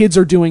 and the kids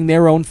are doing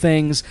their own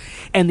things.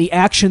 And the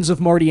actions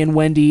of Marty and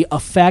Wendy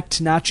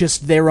affect not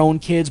just their own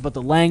kids, but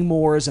the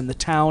Langmores and the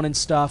town and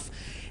stuff.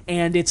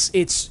 And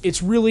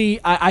it's really,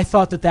 I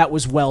thought that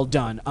was well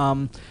done.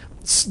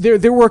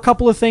 There were a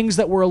couple of things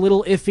that were a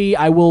little iffy.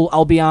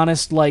 I'll be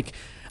honest, like,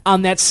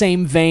 on that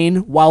same vein,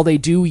 while they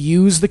do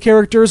use the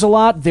characters a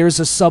lot, there's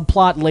a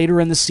subplot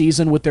later in the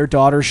season with their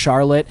daughter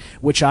Charlotte,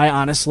 which I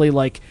honestly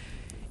like.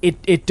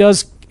 It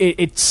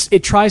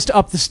tries to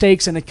up the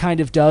stakes, and it kind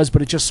of does,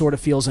 but it just sort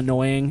of feels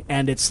annoying,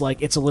 and it's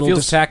like it's a little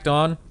feels tacked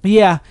on.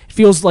 Yeah, it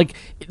feels like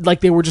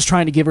they were just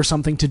trying to give her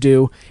something to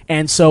do,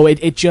 and so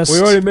it just. We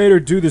already made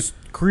her do this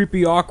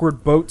creepy,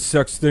 awkward boat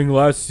sex thing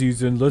last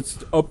season. Let's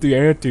up the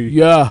ante.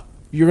 Yeah,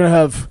 you're gonna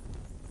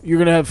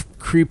have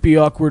creepy,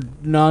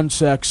 awkward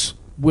non-sex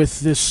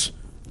with this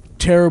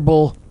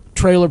terrible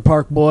trailer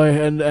park boy,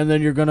 and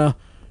then you're gonna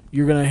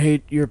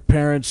hate your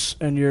parents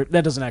and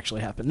that doesn't actually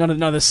happen. None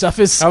of this stuff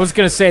is. I was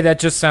gonna say that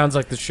just sounds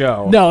like the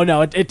show.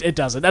 No, it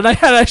doesn't. And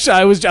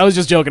I was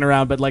just joking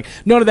around, but like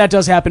none of that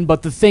does happen.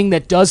 But the thing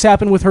that does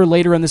happen with her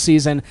later in the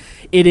season,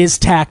 it is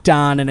tacked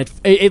on, and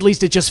at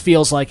least it just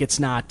feels like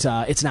it's not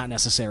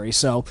necessary.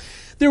 So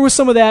there was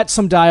some of that,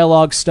 some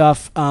dialogue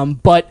stuff,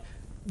 but.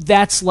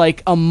 That's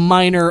like a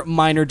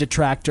minor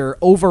detractor.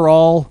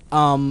 Overall,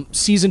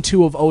 season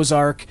 2 of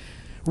Ozark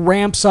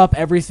ramps up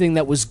everything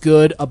that was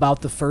good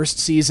about the first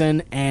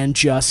season and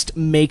just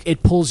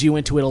it pulls you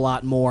into it a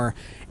lot more.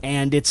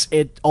 And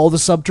all the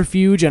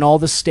subterfuge and all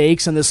the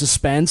stakes and the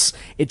suspense,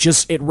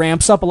 it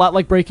ramps up a lot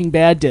like Breaking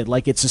Bad did.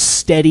 Like, it's a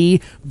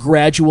steady,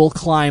 gradual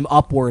climb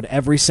upward.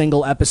 Every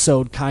single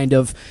episode kind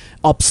of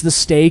ups the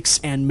stakes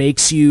and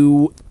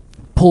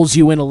pulls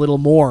you in a little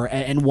more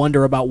and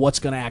wonder about what's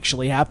going to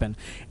actually happen.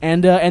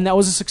 And that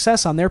was a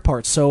success on their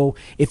part. So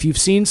if you've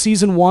seen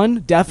season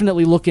 1,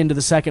 definitely look into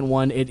the second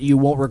one. You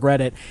won't regret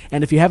it.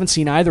 And if you haven't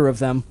seen either of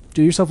them,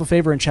 do yourself a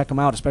favor and check them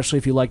out, especially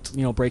if you liked,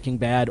 Breaking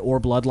Bad or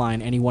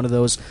Bloodline, any one of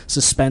those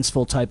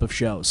suspenseful type of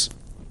shows.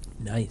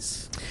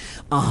 Nice.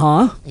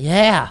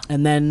 Yeah.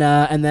 And then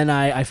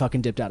I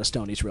fucking dipped out of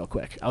Stonies real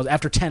quick. I was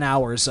after 10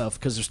 hours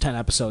because there's 10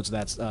 episodes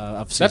of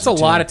season That's a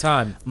 2. lot of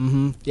time.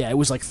 Mm-hmm. Yeah, it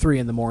was like 3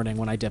 a.m.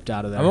 when I dipped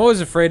out of there. I'm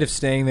always afraid of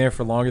staying there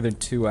for longer than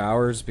 2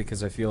 hours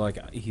because I feel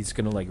like he's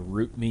gonna like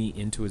root me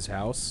into his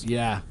house.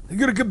 Yeah.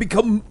 You're gonna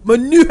become my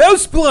new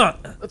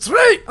houseplant. That's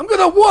right. I'm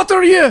gonna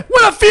water you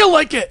when I feel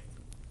like it.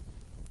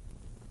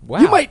 Wow.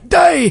 You might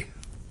die.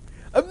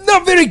 I'm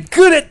not very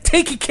good at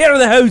taking care of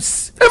the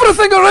house.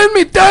 Everything around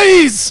me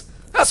dies.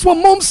 That's what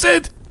Mom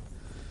said.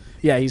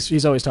 Yeah,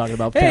 he's always talking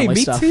about family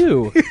stuff. Hey,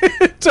 me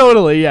too.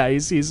 Totally, yeah.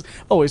 He's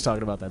always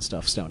talking about that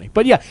stuff, Stoney.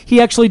 But yeah,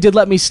 he actually did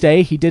let me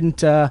stay. He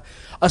didn't.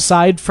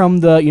 Aside from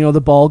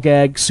the ball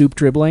gag soup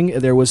dribbling,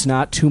 there was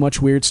not too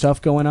much weird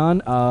stuff going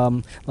on.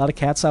 A lot of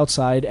cats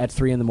outside at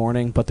 3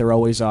 a.m, but there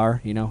always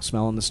are.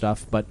 Smelling the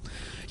stuff. But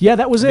yeah,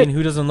 that was it. I mean,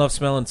 who doesn't love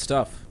smelling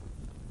stuff?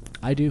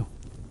 I do.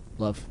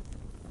 Love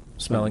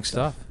smelling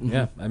stuff. Mm-hmm.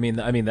 Yeah, I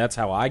mean that's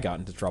how I got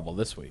into trouble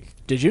this week.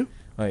 Did you?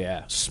 Oh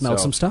yeah, Smelled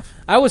some stuff?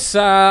 I was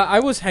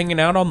hanging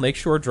out on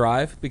Lakeshore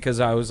Drive because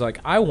I was like,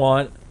 I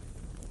want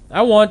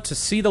to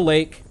see the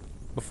lake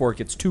before it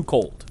gets too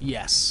cold.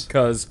 Yes.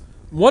 Because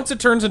once it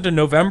turns into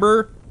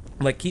November,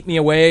 like, keep me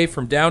away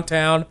from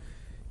downtown,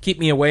 keep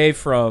me away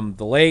from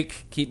the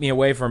lake, keep me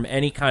away from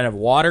any kind of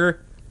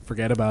water.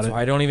 Forget about it.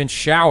 I don't even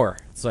shower.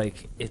 It's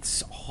like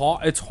it's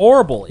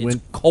horrible. It's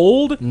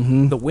cold.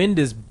 Mm-hmm. The wind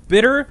is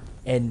bitter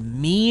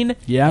and mean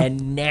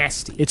and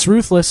nasty. It's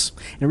ruthless.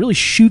 And it really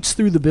shoots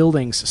through the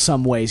buildings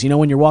some ways.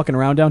 When you're walking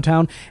around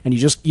downtown and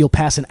you'll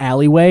pass an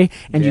alleyway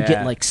and you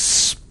get like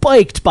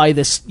spiked by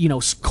this,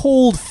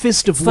 cold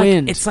fist of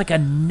wind. It's like a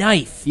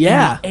knife in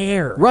the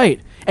air.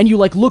 Right. And you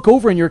like look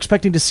over and you're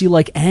expecting to see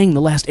like Aang,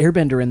 the last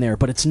airbender, in there,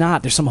 but it's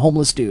not. There's some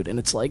homeless dude and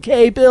it's like,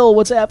 "Hey Bill,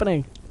 what's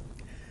happening?"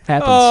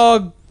 Happens.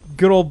 Oh,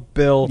 good old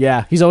Bill.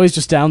 Yeah, he's always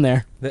just down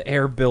there. The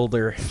air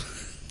builder.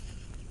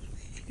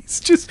 He's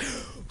just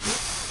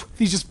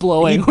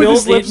blowing.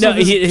 His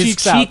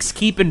cheeks cheeks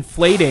keep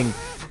inflating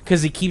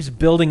because he keeps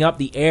building up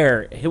the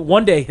air.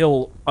 One day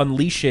he'll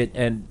unleash it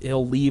and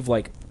he'll leave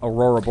like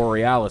Aurora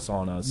Borealis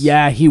on us.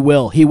 Yeah, he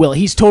will.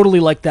 He's totally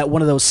like that.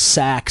 One of those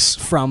sacks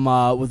from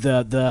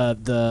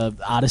the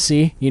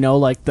Odyssey.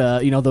 Like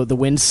the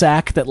wind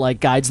sack that like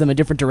guides them in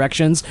different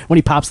directions when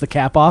he pops the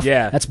cap off.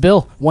 Yeah, that's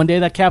Bill. One day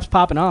that cap's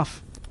popping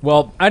off.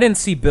 Well, I didn't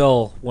see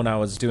Bill when I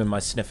was doing my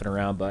sniffing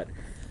around, but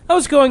I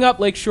was going up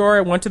Lakeshore.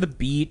 I went to the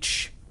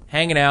beach,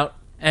 hanging out,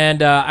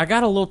 and I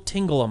got a little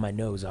tingle on my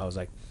nose. I was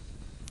like,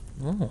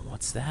 "Oh,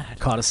 what's that?"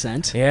 Caught a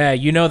scent. Yeah,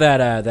 you know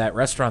that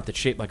restaurant that's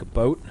shaped like a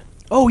boat?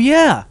 Oh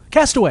yeah,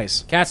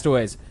 Castaways.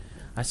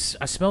 I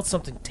smelled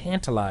something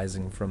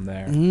tantalizing from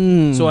there.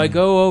 So I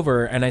go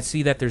over and I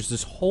see that there's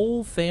this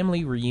whole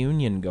family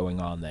reunion going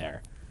on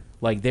there.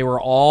 Like, they were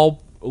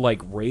all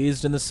like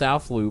raised in the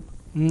South Loop,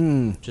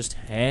 just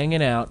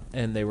hanging out,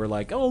 and they were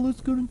like, "Oh,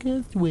 let's go to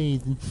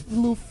Castaways and a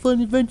little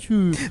fun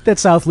adventure." That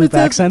South Loop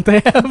accent they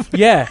have.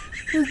 Yeah,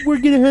 We're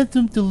gonna have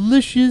some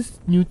delicious,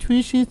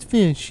 nutritious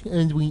fish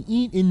as we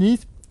eat in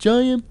this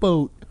giant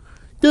boat.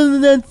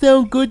 Doesn't that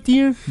sound good,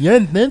 dear?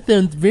 Yes, that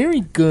sounds very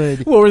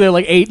good. What were there,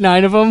 like 8,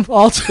 9 of them?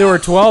 All there were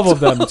 12 of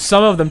them.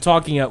 Some of them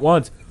talking at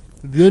once.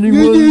 Does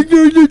anyone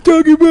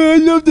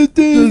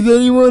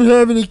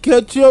have any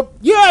ketchup?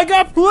 Yeah, I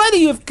got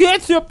plenty of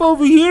ketchup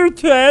over here,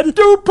 Ted.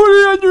 Don't put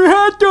it on your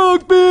hot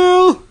dog,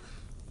 Bill.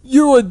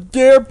 You would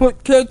dare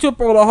put ketchup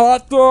on a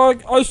hot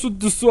dog? I should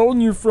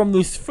disown you from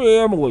this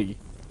family.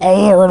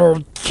 I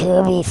ordered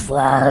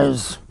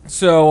cauliflowers.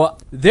 So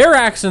their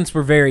accents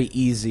were very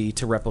easy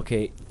to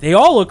replicate. They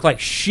all looked like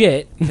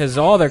shit because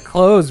all their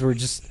clothes were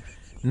just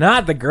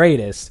not the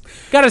greatest.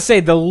 Gotta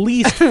say, the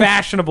least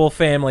fashionable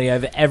family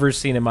I've ever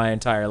seen in my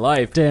entire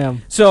life.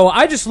 Damn. So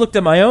I just looked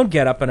at my own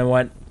getup and I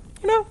went,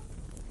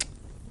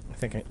 I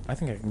think I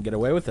can get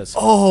away with this.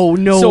 Oh,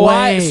 no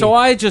way. So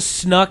I just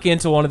snuck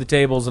into one of the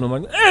tables and I'm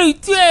like, "Hey,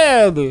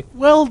 Ted!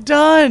 Well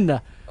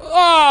done.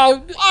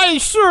 I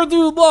sure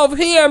do love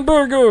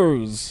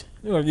hamburgers."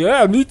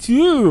 Yeah, me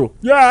too.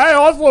 Yeah, I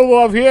also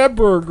love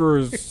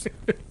hamburgers.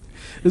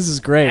 This is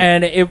great.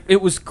 And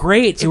it was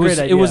great. It was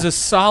It was a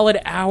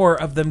solid hour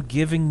of them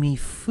giving me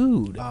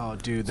food. Oh,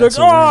 dude, It's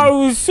like, it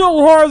was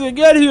so hard to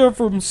get here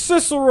from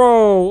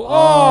Cicero.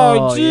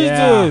 Oh,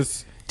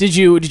 Jesus. Yeah. Did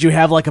you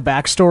have like a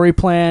backstory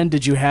plan?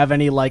 Did you have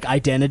any like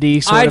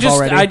identity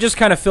already? I just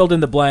kind of filled in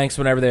the blanks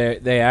whenever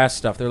they asked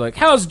stuff. They're like,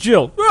 "How's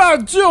Jill?"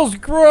 Jill's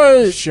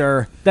great.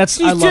 Sure.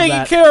 She's I love taking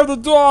that. care of the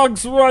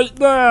dogs right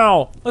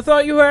now. I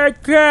thought you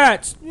had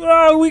cats.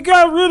 Yeah, we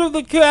got rid of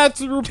the cats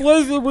and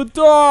replaced them with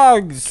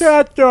dogs.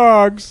 Cat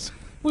dogs.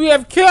 We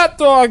have cat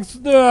dogs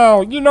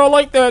now. You know,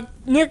 like that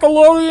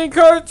Nickelodeon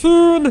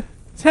cartoon?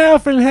 It's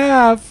half and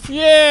half.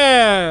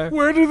 Yeah.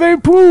 Where do they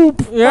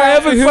poop? Yeah, I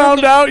haven't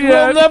found out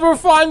yet. We'll never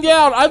find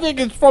out. I think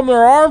it's from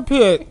their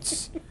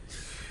armpits.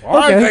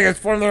 I think it's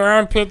from their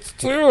armpits,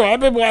 too. I've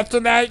been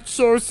watching that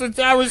show since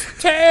I was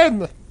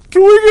 10.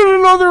 Can we get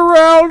another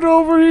round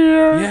over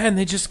here? Yeah, and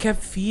they just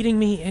kept feeding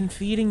me and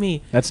feeding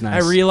me. That's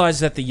nice. I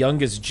realized that the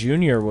youngest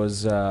Junior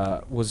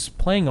was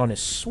playing on his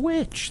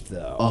Switch,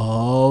 though.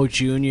 Oh,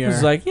 Junior.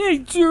 He's like, "Hey,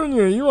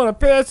 Junior, you want to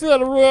pass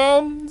that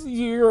around?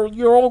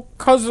 Your old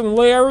cousin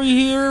Larry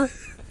here?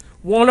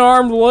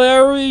 One-armed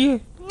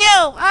Larry?"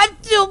 No, I'm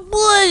still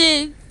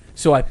blooded.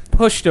 So I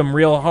pushed him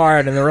real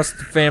hard, and the rest of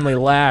the family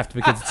laughed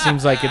because it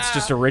seems like it's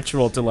just a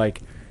ritual to, like,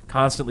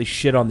 constantly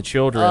shit on the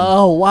children.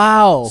 Oh,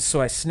 wow. So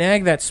I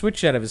snagged that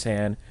Switch out of his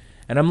hand,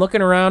 and I'm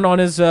looking around on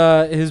his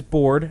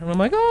board, and I'm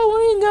like, "Oh, what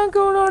do you got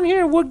going on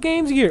here? What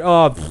games here?"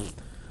 "Oh,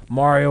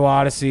 Mario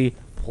Odyssey,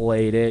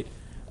 played it.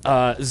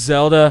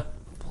 Zelda,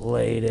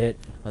 played it."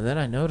 And then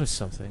I noticed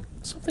something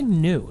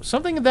new,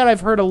 something that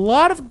I've heard a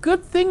lot of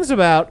good things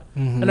about,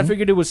 and I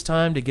figured it was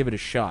time to give it a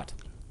shot.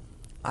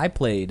 I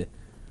played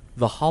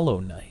The Hollow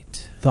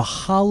Knight. The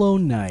Hollow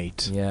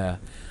Knight. Yeah.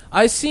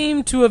 I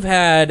seem to have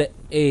had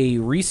a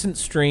recent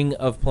string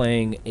of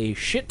playing a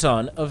shit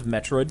ton of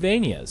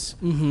Metroidvanias.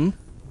 Mm-hmm.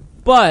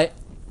 But,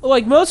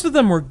 like, most of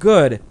them were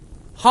good.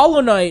 Hollow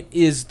Knight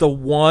is the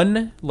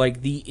one,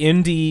 like, the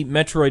indie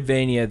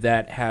Metroidvania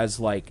that has,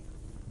 like,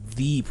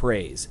 the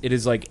praise. It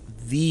is, like,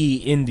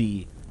 the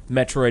indie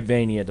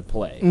Metroidvania to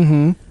play.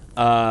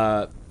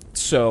 Mm-hmm.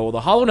 So,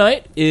 The Hollow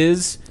Knight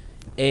is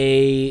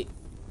a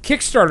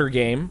Kickstarter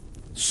game.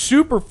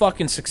 Super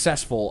fucking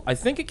successful. I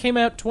think it came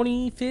out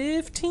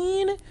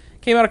 2015?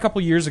 Came out a couple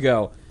years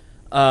ago.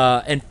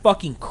 And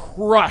fucking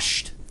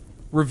crushed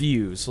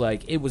reviews.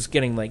 Like, it was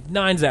getting, like,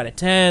 9s out of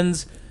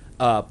 10s.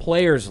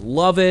 Players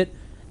love it.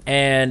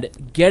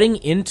 And getting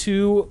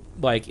into,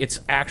 like,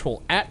 its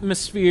actual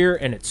atmosphere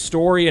and its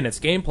story and its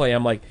gameplay,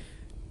 I'm like,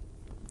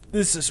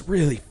 this is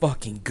really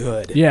fucking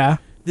good. Yeah.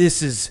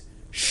 This is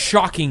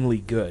shockingly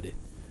good.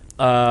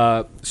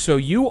 So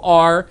you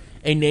are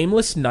a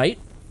nameless knight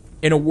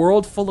in a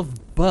world full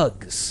of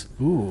bugs.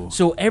 Ooh.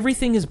 So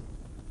everything is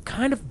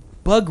kind of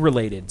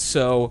bug-related.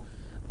 So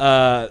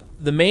the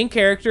main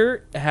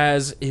character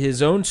has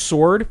his own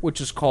sword,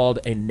 which is called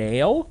a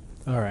nail.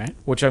 All right.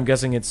 Which I'm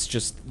guessing it's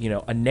just,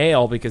 a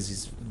nail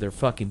because they're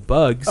fucking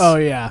bugs. Oh,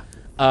 yeah.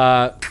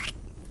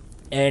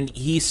 And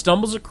he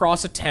stumbles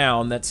across a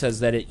town that says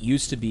that it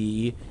used to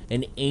be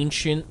an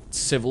ancient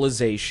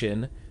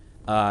civilization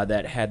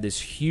that had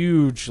this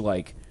huge,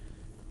 like,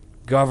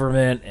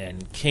 government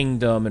and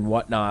kingdom and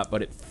whatnot,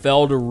 but it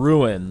fell to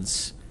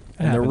ruins,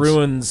 and the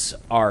ruins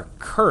are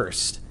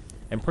cursed.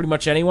 And pretty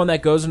much anyone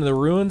that goes into the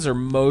ruins are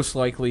most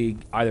likely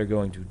either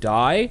going to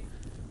die,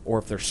 or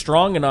if they're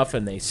strong enough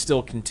and they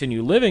still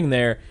continue living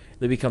there,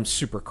 they become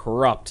super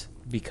corrupt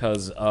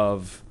because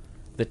of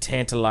the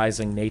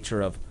tantalizing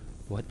nature of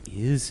what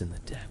is in the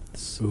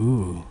depths.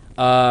 Ooh.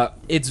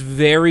 It's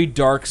very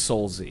Dark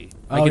Souls-y.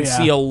 I can yeah.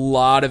 see a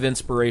lot of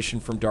inspiration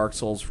from Dark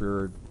Souls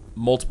for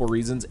multiple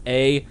reasons.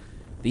 A,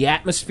 the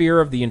atmosphere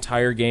of the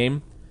entire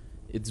game.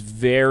 It's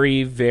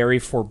very, very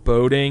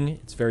foreboding.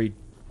 It's very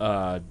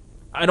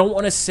I don't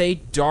want to say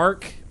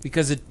dark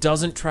because it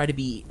doesn't try to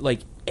be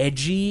like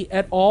edgy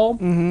at all.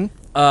 Mm-hmm.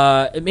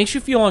 It makes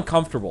you feel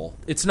uncomfortable.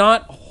 It's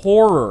not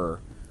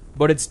horror,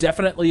 but it's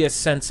definitely a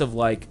sense of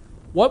like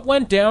what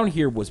went down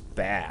here was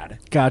bad.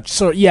 Gotcha.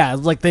 So yeah,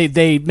 like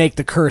they make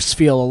the curse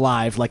feel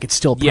alive, like it's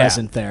still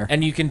present there.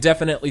 And you can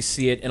definitely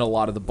see it in a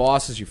lot of the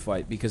bosses you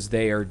fight because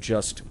they are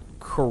just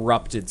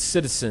corrupted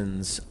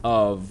citizens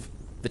of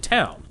the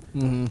town.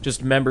 Mm-hmm.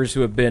 Just members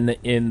who have been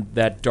in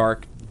that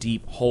dark,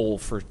 deep hole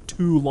for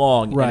too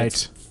long, and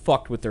it's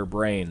fucked with their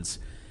brains.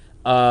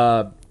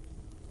 God,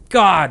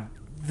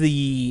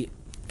 the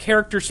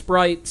character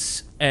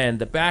sprites and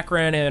the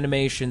background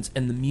animations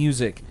and the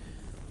music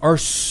are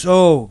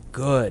so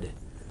good.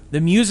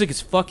 The music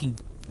is fucking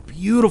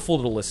beautiful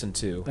to listen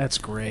to. That's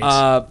great.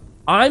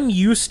 I'm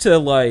used to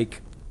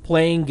like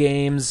playing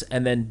games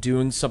and then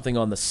doing something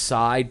on the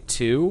side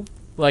too.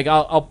 Like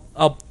I'll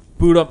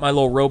boot up my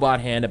little robot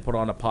hand and put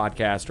on a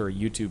podcast or a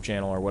YouTube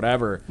channel or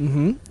whatever.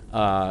 Mm-hmm.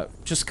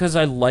 Just because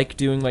I like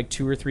doing like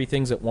 2 or 3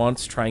 things at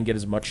once, try and get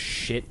as much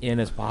shit in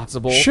as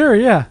possible. Sure,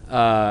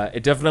 yeah.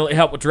 It definitely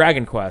helped with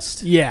Dragon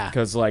Quest. Yeah.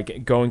 Because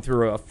like going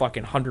through a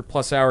fucking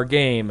 100+ hour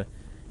game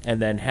and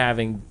then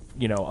having,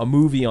 you know, a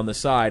movie on the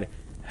side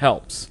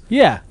helps.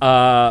 Yeah.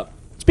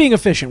 It's being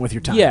efficient with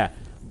your time. Yeah.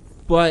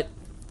 But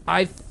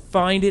I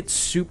find it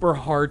super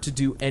hard to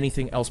do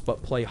anything else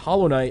but play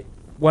Hollow Knight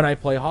when I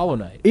play Hollow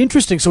Knight.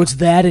 Interesting. So it's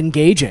that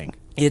engaging.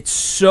 It's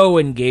so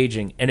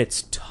engaging, and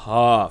it's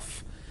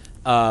tough.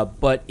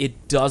 But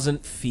it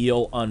doesn't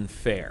feel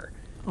unfair.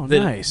 Oh,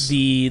 nice.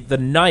 The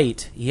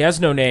Knight, he has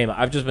no name.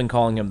 I've just been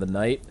calling him the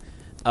Knight.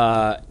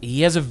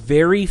 He has a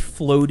very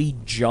floaty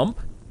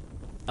jump.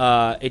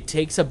 It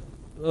takes a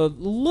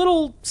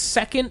little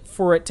second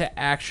for it to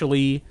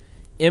actually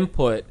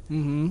input,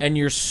 and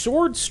your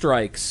sword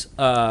strikes,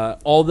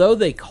 although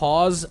they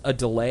cause a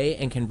delay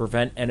and can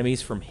prevent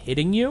enemies from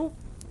hitting you,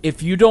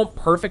 if you don't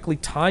perfectly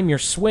time your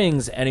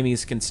swings,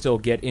 enemies can still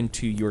get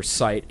into your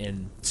sight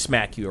and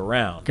smack you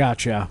around.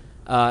 Gotcha.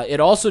 It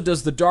also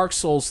does the Dark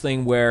Souls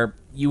thing where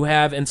you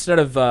have, instead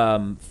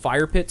of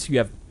fire pits, you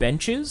have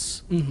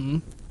benches. Mm-hmm.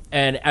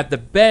 And at the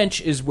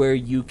bench is where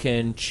you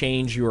can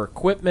change your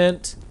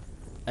equipment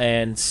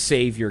and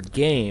save your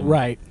game.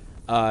 Right.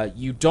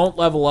 You don't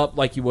level up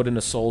like you would in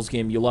a Souls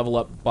game. You level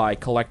up by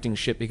collecting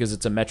shit because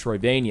it's a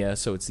Metroidvania,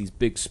 so it's these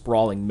big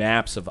sprawling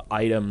maps of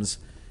items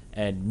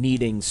and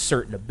needing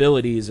certain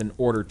abilities in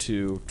order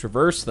to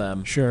traverse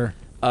them. Sure.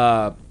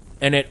 And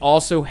it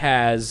also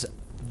has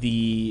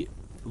the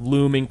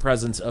looming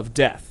presence of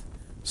death.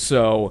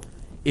 So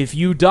if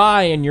you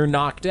die and you're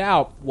knocked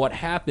out, what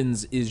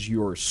happens is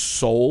your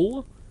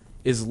soul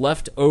is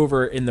left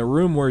over in the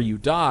room where you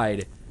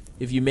died.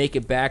 If you make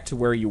it back to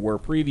where you were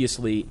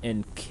previously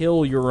and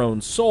kill your own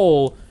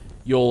soul,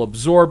 you'll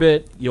absorb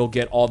it, you'll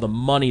get all the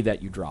money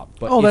that you dropped.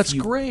 But that's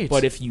great.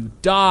 But if you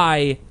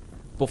die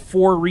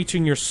before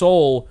reaching your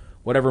soul,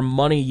 whatever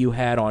money you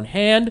had on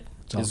hand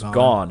is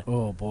gone.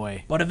 Oh,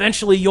 boy. But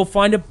eventually you'll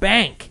find a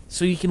bank,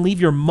 so you can leave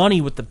your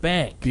money with the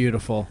bank.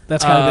 Beautiful.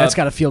 That's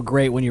got to feel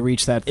great when you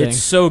reach that thing. It's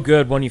so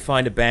good when you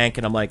find a bank,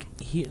 and I'm like,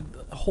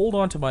 hold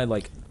on to my,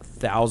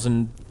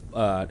 1,000...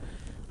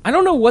 I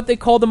don't know what they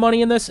call the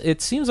money in this.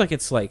 It seems like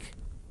it's,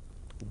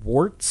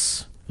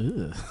 warts.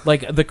 Ugh.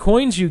 Like, the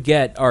coins you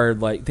get are,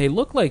 they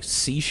look like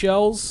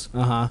seashells,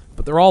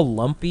 but they're all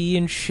lumpy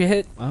and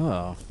shit.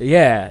 Oh.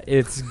 Yeah,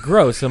 it's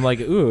gross. I'm like,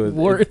 ooh.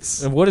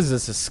 Warts. What is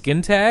this, a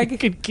skin tag? You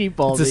could keep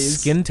all It's these. a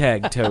skin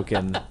tag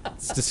token.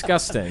 It's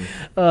disgusting.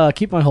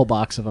 Keep my whole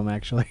box of them,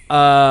 actually.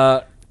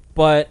 But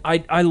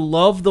I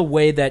love the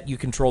way that you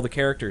control the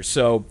characters.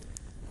 So,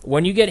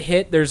 when you get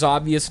hit, there's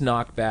obvious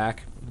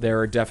knockback. There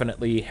are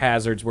definitely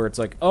hazards where it's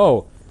like,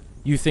 oh,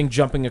 you think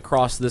jumping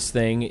across this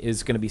thing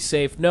is going to be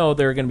safe? No,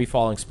 there are going to be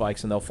falling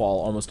spikes, and they'll fall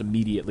almost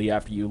immediately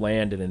after you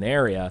land in an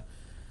area.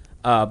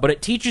 But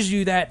it teaches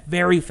you that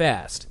very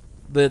fast.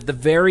 The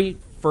very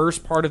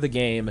first part of the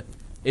game,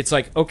 it's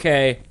like,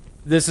 okay,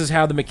 this is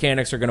how the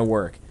mechanics are going to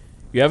work.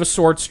 You have a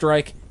sword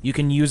strike. You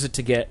can use it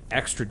to get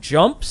extra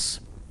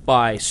jumps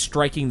by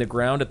striking the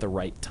ground at the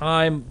right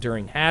time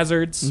during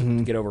hazards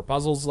to get over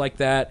puzzles like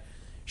that.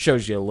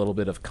 Shows you a little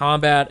bit of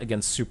combat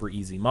against super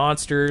easy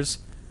monsters.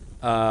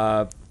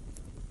 And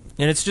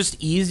it's just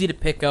easy to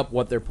pick up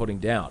what they're putting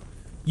down.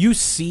 You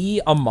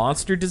see a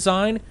monster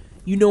design,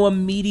 you know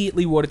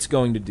immediately what it's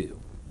going to do.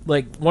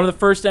 Like, one of the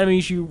first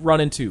enemies you run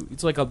into,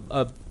 it's like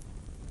a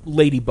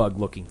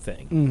ladybug-looking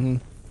thing. Mm-hmm.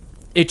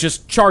 It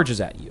just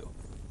charges at you.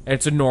 And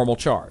it's a normal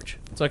charge.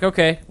 It's like,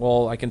 okay,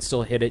 well, I can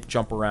still hit it,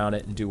 jump around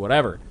it, and do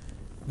whatever.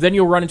 Then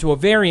you'll run into a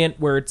variant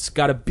where it's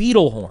got a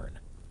beetle horn.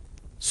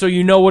 So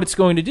you know what it's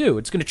going to do.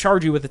 It's going to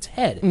charge you with its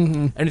head.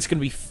 Mm-hmm. And it's going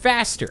to be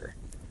faster.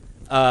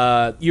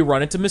 You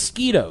run into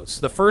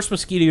mosquitoes. The first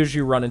mosquitoes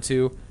you run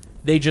into,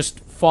 they just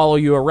follow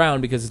you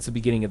around because it's the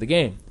beginning of the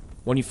game.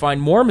 When you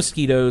find more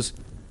mosquitoes,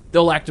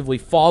 they'll actively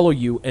follow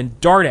you and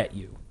dart at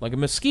you like a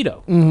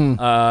mosquito.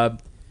 Mm-hmm.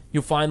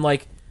 You'll find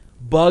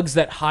bugs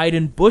that hide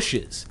in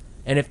bushes,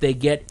 and if they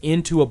get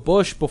into a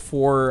bush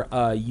before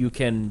you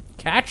can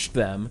catch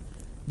them,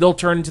 they'll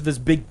turn into this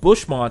big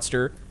bush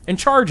monster and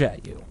charge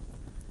at you.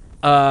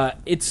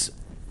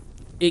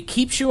 It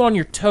keeps you on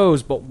your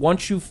toes, but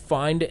once you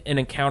find an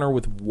encounter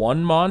with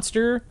one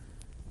monster,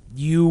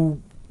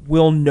 you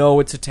will know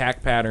its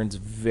attack patterns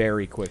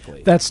very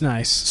quickly. That's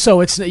nice. So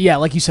it's, yeah,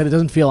 like you said, it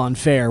doesn't feel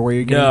unfair where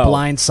you're getting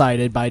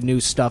blindsided by new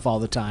stuff all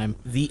the time.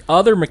 The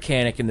other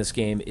mechanic in this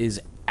game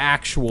is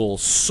actual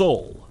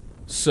soul.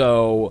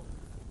 So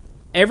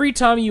every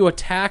time you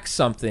attack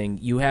something,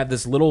 you have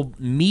this little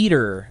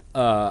meter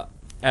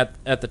at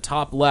the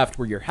top left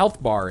where your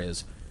health bar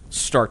is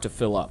start to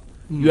fill up.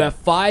 You have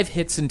 5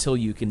 hits until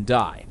you can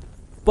die.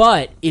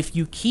 But if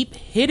you keep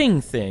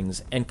hitting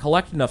things and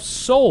collect enough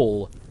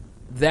soul,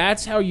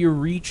 that's how you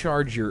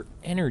recharge your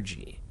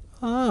energy.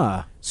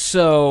 Ah.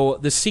 So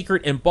the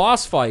secret in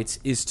boss fights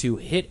is to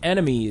hit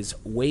enemies,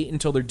 wait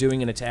until they're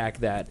doing an attack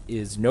that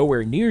is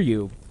nowhere near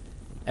you,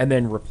 and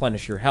then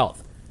replenish your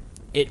health.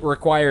 It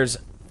requires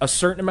a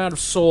certain amount of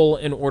soul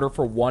in order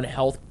for 1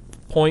 health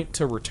point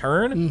to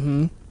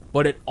return,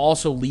 but it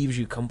also leaves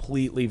you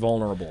completely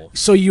vulnerable.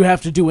 So you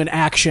have to do an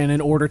action in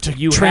order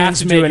to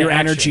transmit your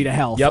energy to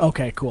health. Yep.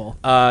 Okay, cool.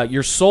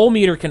 Your soul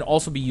meter can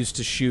also be used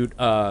to shoot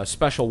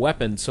special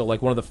weapons. So,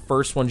 like, one of the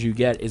first ones you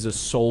get is a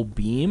soul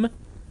beam.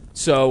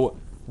 So,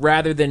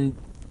 rather than,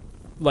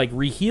 like,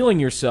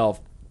 re-healing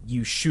yourself,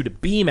 you shoot a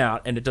beam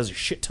out, and it does a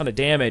shit ton of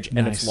damage,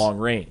 and it's long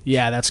range.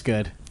 Yeah, that's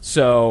good.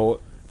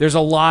 So, there's a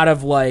lot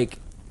of, like...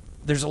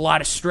 There's a lot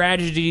of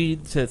strategy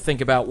to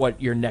think about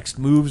what your next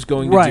move's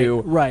going to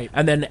do. Right.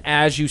 And then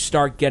as you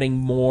start getting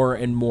more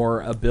and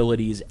more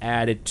abilities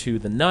added to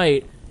the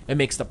knight, it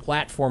makes the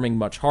platforming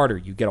much harder.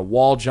 You get a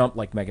wall jump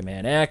like Mega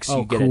Man X.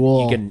 Oh, you get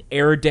cool. you get an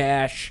air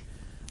dash.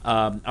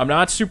 I'm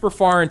not super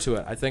far into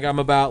it. I think I'm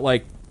about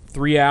like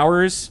 3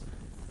 hours.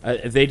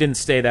 They didn't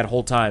stay that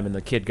whole time, and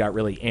the kid got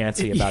really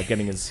antsy about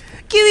getting his...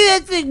 Give me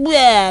that thing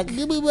back!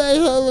 Give me my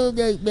Hollow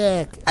Knight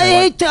back! I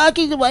hate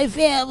talking to my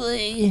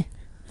family!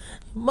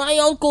 My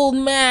Uncle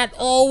Matt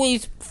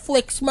always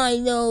flicks my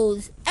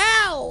nose.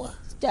 Ow!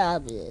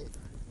 Stop it.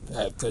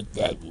 I take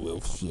that, you little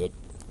shit.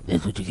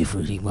 That's what you get for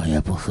eating my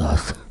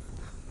applesauce.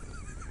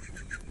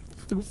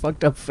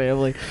 Fucked up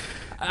family.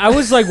 I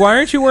was like, why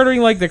aren't you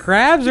ordering, like, the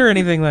crabs or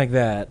anything like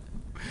that?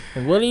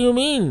 And what do you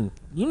mean?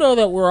 You know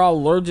that we're all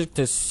allergic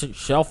to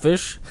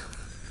shellfish?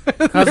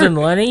 Cousin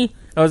Lenny?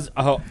 I was...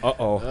 Oh,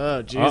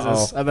 Oh,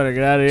 Jesus. I better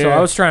get out of here. So I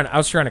was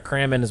trying to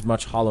cram in as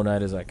much Hollow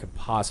Knight as I could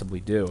possibly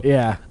do.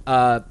 Yeah.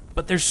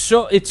 But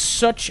it's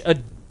such a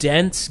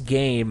dense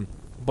game,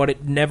 but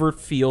it never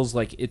feels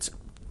like it's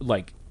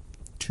like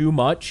too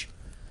much.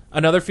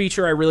 Another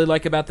feature I really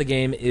like about the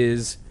game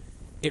is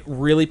it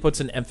really puts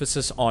an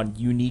emphasis on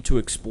you need to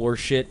explore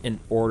shit in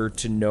order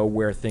to know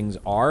where things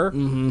are.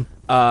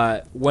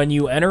 When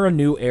you enter a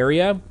new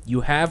area,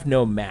 you have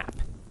no map.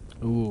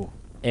 Ooh.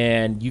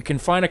 And you can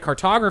find a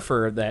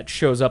cartographer that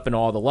shows up in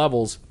all the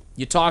levels.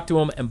 You talk to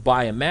him and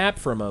buy a map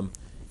from him.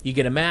 You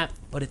get a map,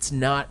 but it's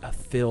not a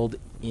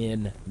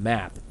filled-in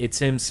map. It's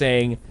him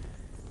saying,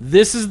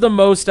 this is the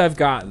most I've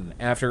gotten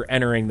after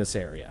entering this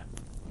area.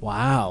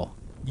 Wow.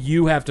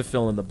 You have to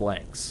fill in the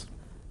blanks.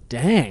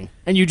 Dang.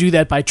 And you do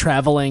that by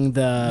traveling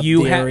the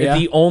area?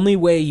 The only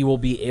way you will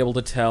be able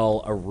to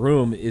tell a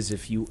room is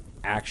if you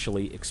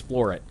actually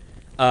explore it.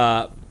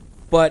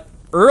 But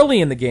early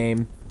in the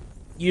game,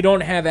 you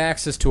don't have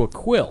access to a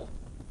quill.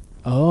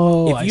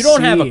 Oh, if you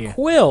don't have a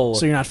quill,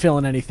 so you're not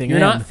filling anything you're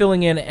not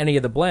filling in any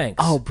of the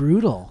blanks. Oh,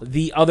 brutal.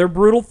 The other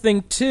brutal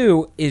thing,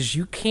 too, is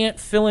you can't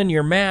fill in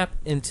your map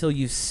until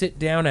you sit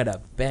down at a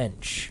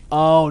bench.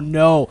 Oh,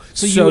 no.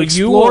 So you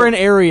explore an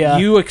area.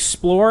 You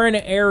explore an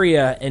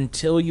area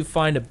until you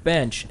find a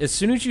bench. As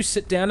soon as you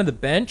sit down at the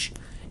bench,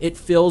 it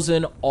fills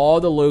in all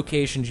the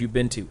locations you've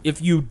been to.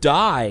 If you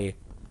die,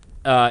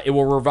 it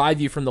will revive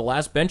you from the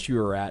last bench you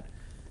were at.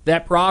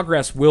 That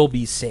progress will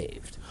be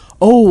saved.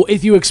 Oh,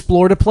 if you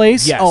explored a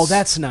place? Yes. Oh,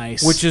 that's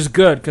nice. Which is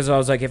good, because I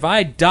was like, if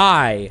I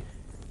die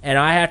and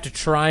I have to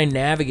try and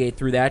navigate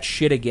through that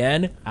shit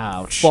again,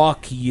 ouch.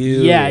 Fuck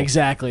you. Yeah,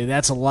 exactly.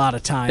 That's a lot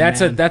of time,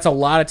 That's a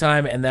lot of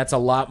time, and that's a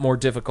lot more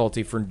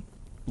difficulty for,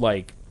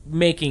 like,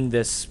 making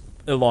this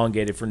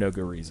elongated for no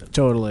good reason.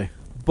 Totally.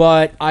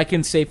 But I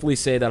can safely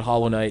say that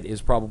Hollow Knight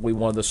is probably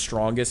one of the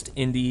strongest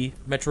indie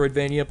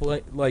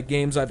Metroidvania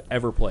games I've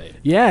ever played.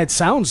 Yeah, it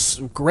sounds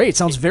great. It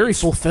sounds very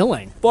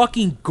fulfilling.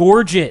 Fucking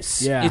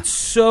gorgeous. Yeah. It's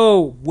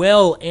so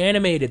well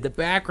animated. The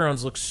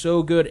backgrounds look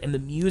so good, and the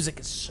music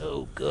is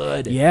so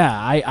good. Yeah,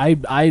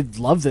 I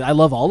loved it. I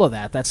love all of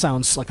that. That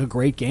sounds like a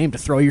great game to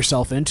throw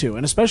yourself into.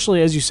 And especially,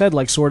 as you said,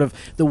 like sort of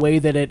the way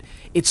that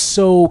it's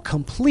so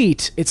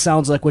complete, it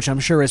sounds like, which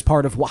I'm sure is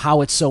part of how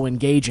it's so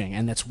engaging.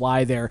 And that's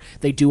why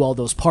they do all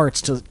those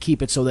parts to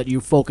keep it so that you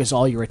focus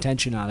all your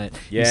attention on it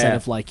instead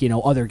of like,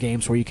 other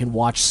games where you can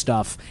watch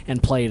stuff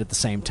and play it at the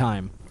same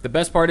time. The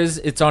best part is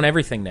it's on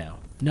everything now.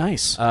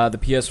 Nice. The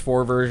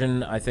PS4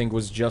 version, I think,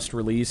 was just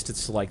released.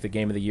 It's like the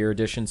Game of the Year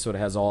edition, so it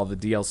has all of the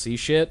DLC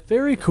shit.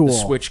 Very cool. The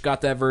Switch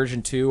got that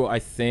version too, I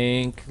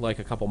think, like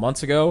a couple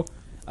months ago.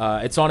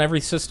 It's on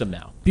every system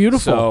now. Beautiful.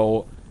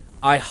 So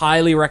I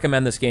highly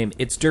recommend this game.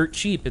 It's dirt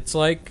cheap. It's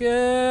like,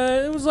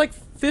 it was like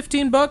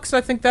 $15.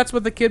 I think that's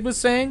what the kid was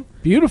saying.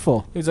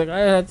 Beautiful. He was like, I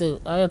have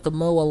to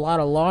mow a lot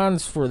of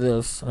lawns for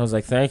this. I was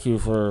like, thank you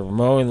for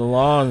mowing the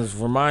lawns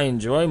for my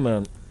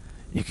enjoyment.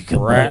 You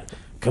can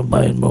come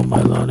by and mow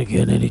my lawn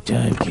again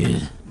anytime,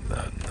 kid.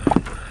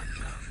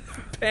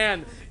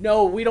 Pan.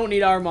 No, we don't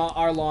need our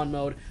lawn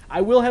mowed.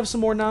 I will have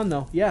some more naan,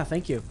 though. Yeah,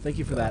 thank you. Thank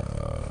you for that.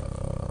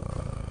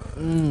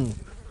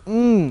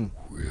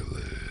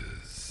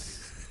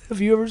 Willis.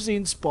 Have you ever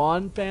seen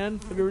Spawn, Pan?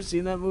 Have you ever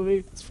seen that movie?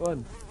 It's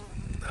fun.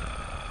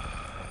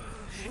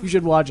 You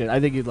should watch it. I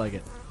think you'd like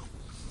it.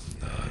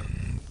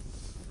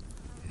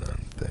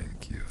 None,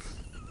 thank you.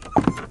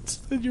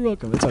 You're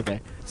welcome. It's okay.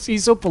 See,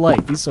 he's so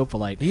polite. He's so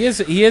polite. He is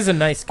a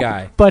nice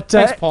guy. But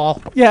Thanks,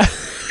 Paul. Yeah.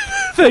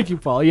 Thank you,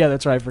 Paul. Yeah,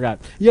 that's right. I forgot.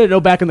 Yeah,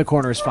 no, back in the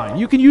corner is fine.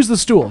 You can use the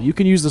stool.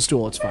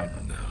 It's fine.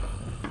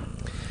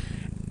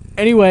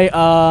 Anyway,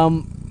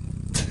 well,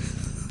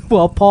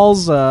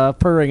 Paul's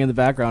purring in the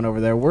background over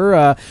there.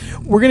 We're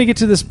gonna get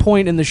to this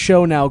point in the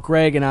show now,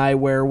 Greg and I,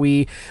 where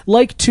we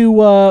like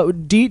to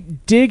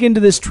dig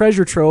into this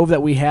treasure trove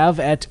that we have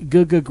at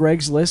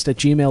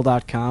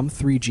gregslist@gmail.com.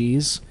 3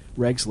 G's,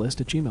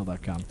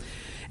 regslist@gmail.com.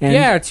 And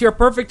yeah, it's your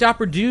perfect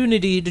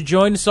opportunity to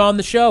join us on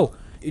the show.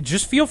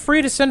 Just feel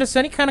free to send us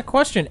any kind of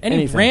question,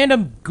 Anything.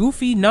 random,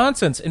 goofy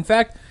nonsense. In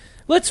fact,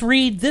 let's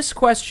read this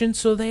question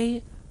so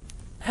they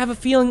have a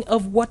feeling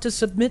of what to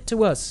submit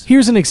to us.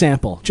 here's an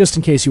example, just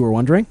in case you were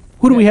wondering.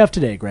 Who do we have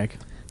today, Greg?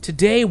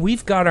 Today,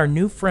 we've got our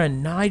new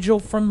friend, Nigel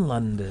from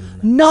London.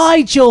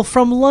 Nigel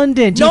from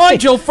London.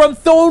 Nigel from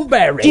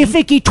Thornberry. Do you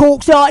think he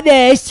talks like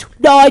this,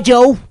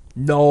 Nigel?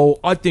 No,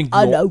 I think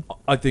Hello.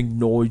 I think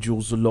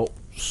Nigel's a lot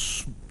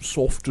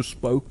softer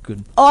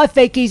spoken. I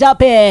think he's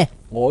up here.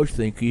 I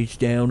think he's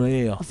down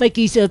here. I think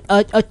he's a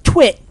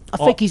twit. I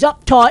think he's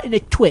uptight and a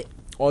twit.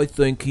 I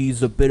think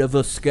he's a bit of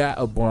a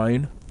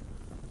scatterbrain,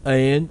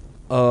 and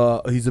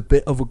he's a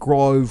bit of a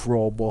grave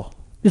robber.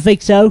 You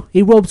think so?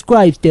 He robs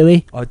graves, do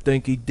he? I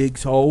think he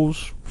digs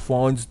holes,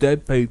 finds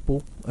dead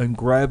people, and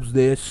grabs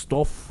their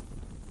stuff.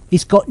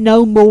 He's got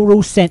no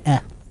moral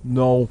centre.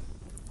 No,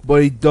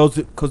 but he does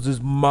it because his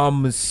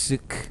mum is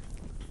sick.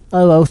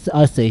 Oh,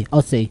 I see.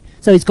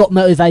 So he's got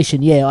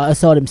motivation, yeah,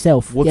 outside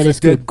himself. What's yeah, a that's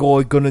dead good.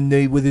 guy gonna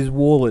need with his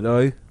wallet,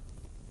 eh?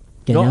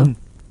 Dunno.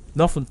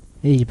 Nothing.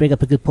 Yeah, you bring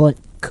up a good point.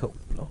 Cool.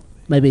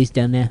 Maybe he's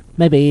down there.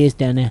 Maybe he is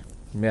down there.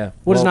 Yeah.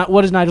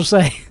 What does Nigel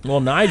say? Well,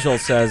 Nigel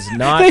says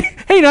not.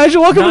 Hey,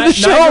 Nigel, welcome to the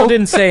show. Nigel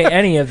didn't say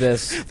any of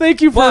this.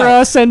 Thank you for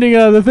But sending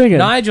the thing in.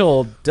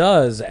 Nigel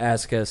does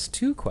ask us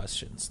 2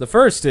 questions. The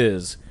first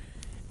is,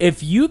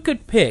 if you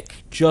could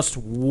pick just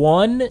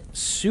one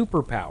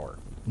superpower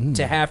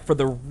to have for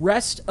the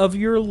rest of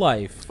your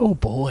life, Oh,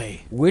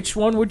 boy. which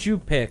one would you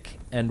pick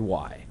and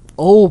why?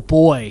 Oh,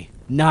 boy.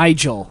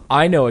 Nigel.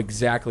 I know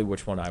exactly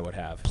which one I would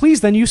have.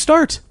 Please, then you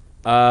start.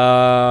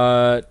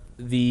 The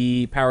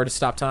power to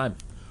stop time.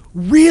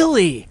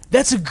 Really?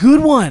 That's a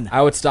good one.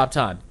 I would stop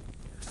time.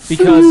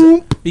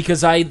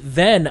 Because I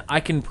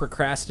can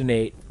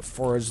procrastinate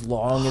for as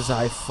long as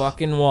I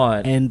fucking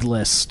want.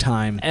 Endless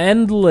time.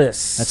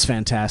 Endless. That's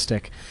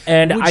fantastic.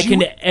 And Would I you-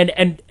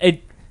 can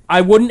I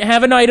wouldn't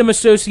have an item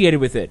associated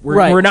with it.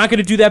 Right. We're not going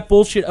to do that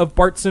bullshit of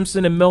Bart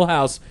Simpson and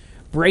Milhouse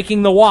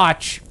breaking the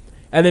watch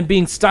and then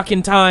being stuck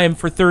in time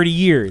for 30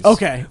 years.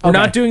 Okay, We're okay.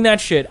 not doing that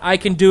shit. I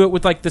can do it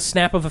with like the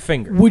snap of a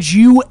finger. Would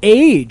you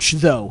age,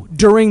 though,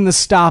 during the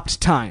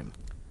stopped time?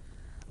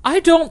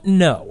 I don't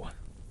know.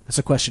 That's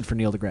a question for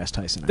Neil deGrasse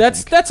Tyson. I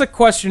think. That's a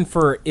question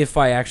for if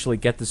I actually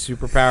get the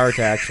superpower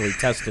to actually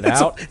test it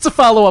out. It's a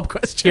follow-up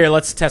question. Here,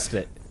 let's test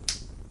it.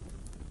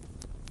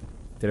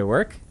 Did it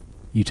work?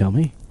 You tell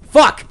me.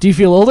 Fuck! Do you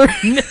feel older?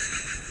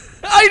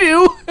 I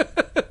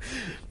do.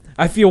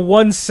 I feel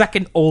 1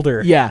 second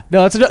older. Yeah.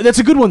 No, that's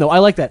a good one though. I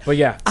like that. But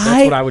yeah,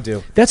 that's what I would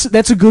do. That's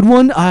a good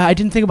one. I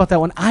didn't think about that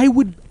one.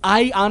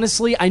 I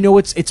honestly, I know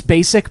it's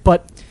basic,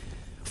 but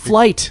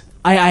flight.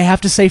 I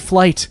have to say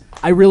flight.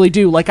 I really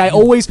do. Like I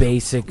always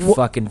Basic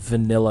fucking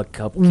vanilla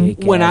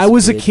cupcake. when ass I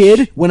was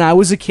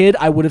bitch. a kid,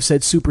 I would have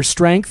said super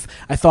strength.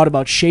 I thought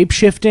about shape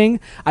shifting.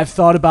 I've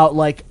thought about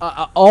like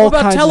all What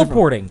about kinds of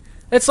teleporting?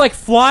 It's like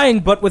flying,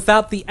 but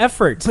without the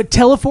effort. But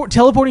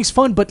teleporting's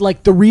fun, but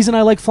like the reason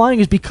I like flying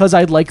is because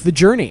I like the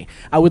journey.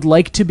 I would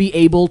like to be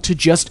able to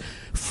just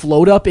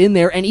float up in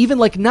there, and even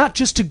like not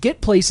just to get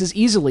places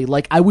easily.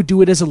 Like I would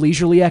do it as a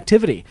leisurely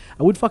activity.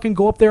 I would fucking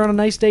go up there on a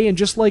nice day and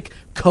just like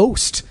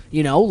coast,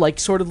 you know, like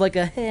sort of like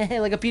a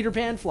like a Peter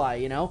Pan fly,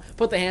 you know,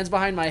 put the hands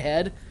behind my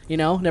head, you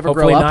know, never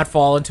Hopefully grow up. not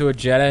fall into a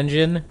jet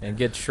engine and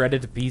get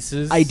shredded to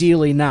pieces.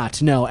 Ideally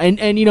not, no.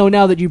 And you know,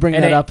 now that you bring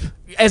And that it- up,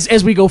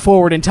 as we go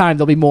forward in time,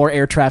 there'll be more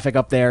air traffic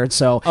up there.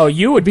 So Oh,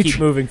 you would be keep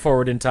moving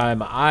forward in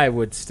time. I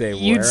would stay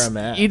where I'm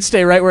at. You'd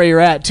stay right where you're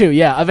at too.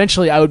 Yeah.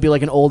 Eventually, I would be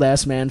like an old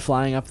ass man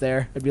flying up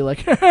there. I'd be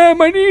like,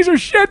 my knees are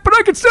shit, but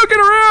I can still get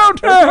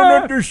around. I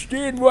don't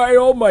understand why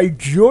all my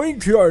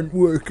joints aren't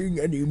working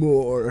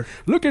anymore.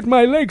 Look at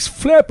my legs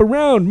flap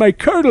around. My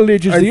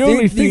cartilage is I the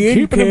only think thing the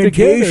keeping them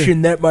together.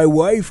 incantation that my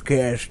wife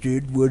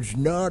casted was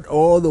not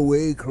all the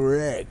way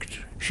correct.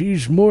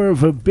 She's more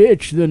of a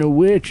bitch than a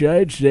witch,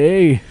 I'd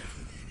say.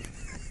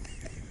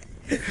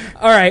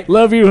 All right.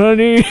 Love you,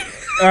 honey.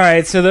 All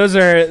right. So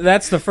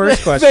that's the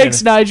first question.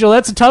 Thanks, Nigel.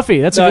 That's a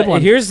toughie. That's a good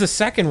one. Here's the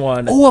second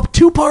one. Oh, a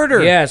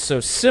two-parter. Yeah. So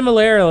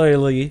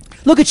similarly,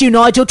 Look at you,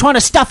 Nigel, trying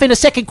to stuff in a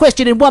second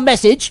question in one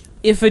message.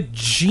 if a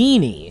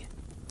genie,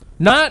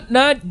 not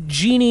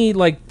genie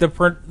like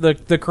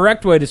the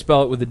correct way to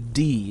spell it with a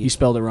D, You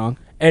spelled it wrong.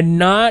 and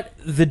not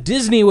the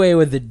Disney way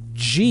with a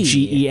G.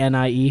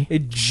 Genie. A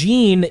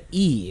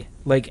Gene-E,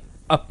 like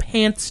a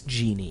pants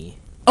genie.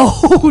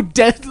 Oh,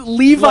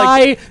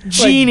 Levi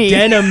Genie. Like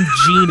denim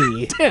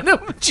genie. Denim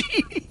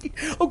Genie.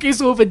 Okay,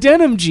 so if a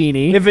denim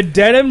genie. If a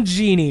denim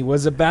genie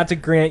was about to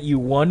grant you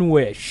one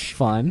wish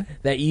Fun.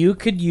 that you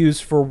could use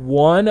for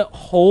one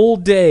whole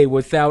day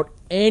without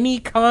any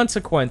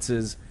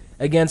consequences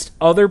against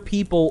other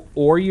people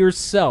or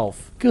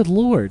yourself, Good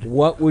Lord.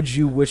 what would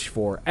you wish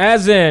for?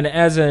 As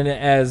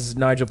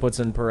Nigel puts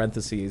in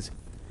parentheses,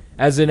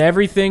 as in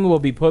everything will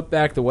be put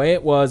back the way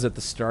it was at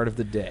the start of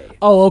the day.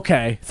 Oh,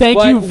 okay. Thank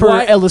But you for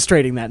why-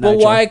 illustrating that, Well,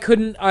 Nigel. why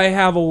couldn't I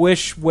have a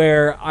wish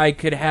where I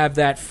could have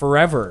that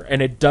forever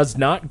and it does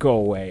not go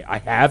away? I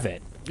have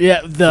it.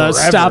 Yeah, the Forever.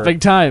 stopping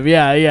time.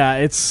 Yeah.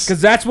 It's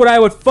Because that's what I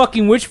would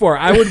fucking wish for.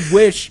 I would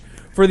wish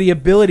for the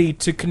ability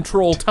to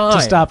control time.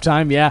 to stop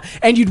time, yeah.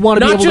 And you'd want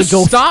to be Not able just to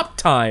go. stop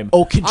time.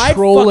 Oh,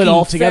 control I'd it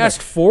all fucking together.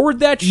 Fast forward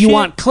that shit. You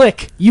want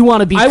click. You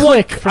want to be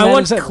click. from I that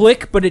want exec-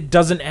 click, but it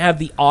doesn't have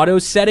the auto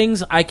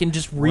settings. I can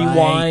just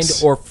rewind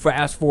Right. or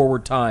fast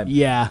forward time.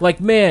 Yeah. Like,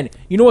 man,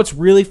 you know what's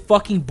really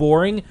fucking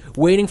boring?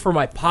 Waiting for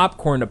my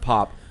popcorn to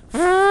pop.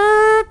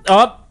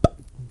 Up,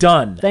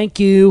 done. Thank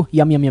you.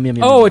 Yum, yum, yum, yum,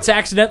 yum. Oh, it's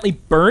accidentally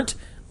burnt.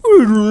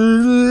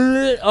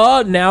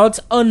 Oh, now it's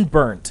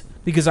unburnt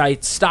because I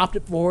stopped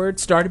it before it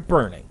started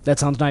burning. That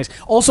sounds nice.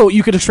 Also,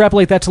 you could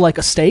extrapolate that to like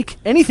a steak.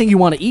 Anything you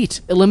want to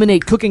eat.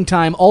 Eliminate cooking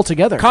time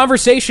altogether.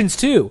 Conversations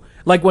too,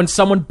 like when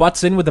someone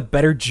butts in with a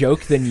better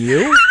joke than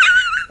you.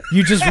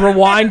 You just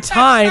rewind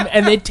time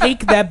and they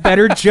take that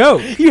better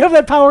joke. You have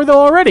that power though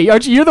already,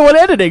 aren't you? You're the one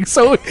editing,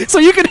 so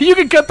you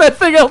can cut that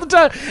thing all the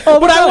time.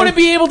 But I want to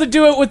be able to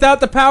do it without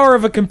the power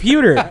of a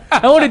computer.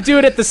 I want to do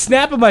it at the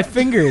snap of my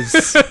fingers.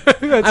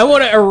 I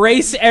want to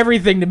erase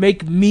everything to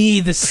make me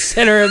the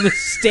center of the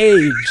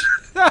stage.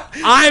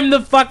 I'm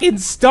the fucking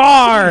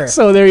star.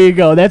 So there you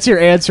go. That's your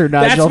answer,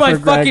 Nigel. That's my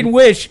for Greg. fucking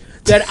wish,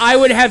 that I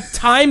would have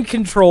time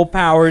control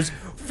powers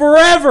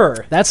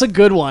forever. That's a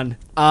good one.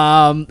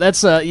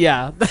 That's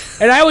yeah.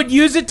 And I would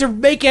use it to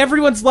make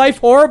everyone's life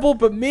horrible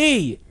but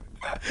me.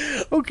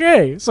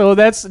 Okay, so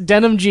that's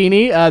Denim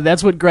Genie.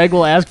 That's what Greg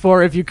will ask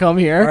for if you come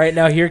here. All right,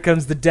 now here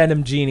comes the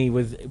denim genie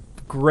with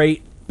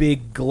great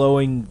big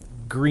glowing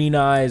green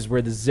eyes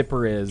where the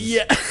zipper is.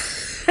 Yeah.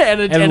 and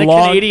a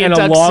long, Canadian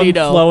and a long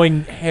tuxedo.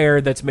 flowing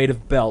hair that's made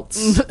of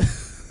belts.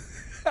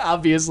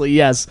 Obviously,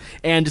 yes.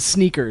 And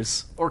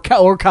sneakers. Or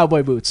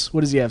cowboy boots.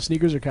 What does he have?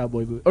 Sneakers or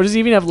cowboy boots? Or does he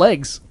even have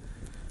legs?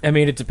 I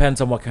mean, it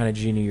depends on what kind of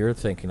genie you're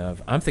thinking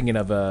of. I'm thinking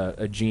of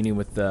a genie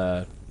with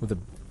a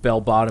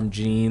bell-bottom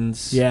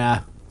jeans.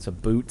 Yeah. Some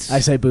boots. I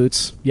say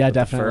boots. Yeah, with the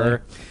definitely.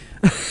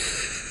 fur.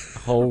 The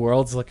whole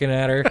world's looking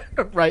at her.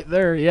 Right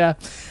there, yeah.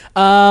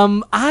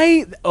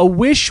 A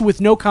wish with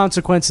no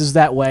consequences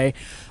that way.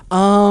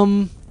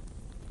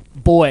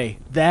 Boy,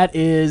 that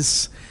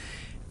is...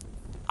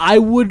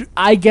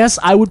 I guess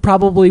I would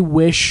probably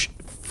wish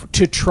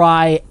to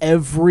try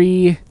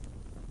every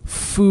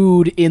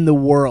food in the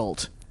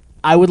world.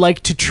 I would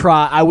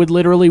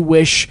literally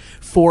wish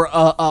for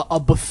a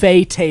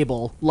buffet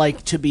table,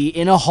 like to be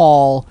in a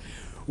hall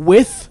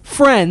with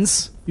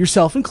friends,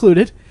 yourself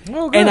included.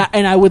 Oh, good.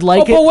 And I would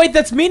like it. But wait,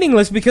 that's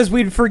meaningless because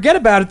we'd forget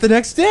about it the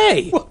next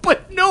day.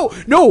 But no,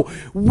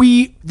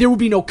 there would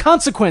be no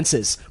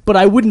consequences, but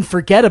I wouldn't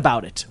forget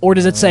about it. Or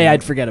does it say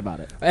I'd forget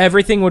about it?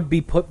 Everything would be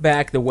put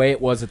back the way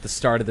it was at the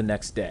start of the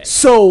next day.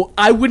 So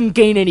I wouldn't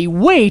gain any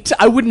weight.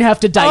 I wouldn't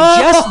have to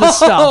digest the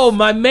stuff. Oh,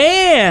 my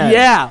man!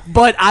 Yeah,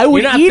 but I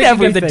would You're not eat thinking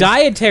everything. of the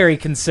dietary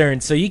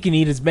concerns, so you can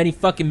eat as many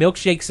fucking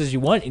milkshakes as you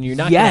want, and you're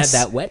not gonna have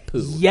that wet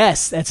poo.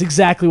 Yes, that's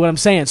exactly what I'm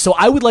saying. So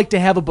I would like to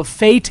have a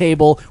buffet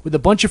table with a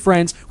bunch of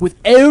friends with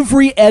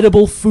every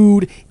edible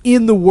food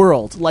in the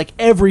world, like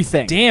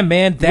everything. Damn,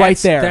 man, that's, Right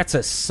there. That's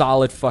a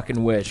solid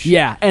fucking wish.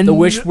 Yeah, and the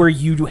wish where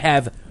you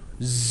have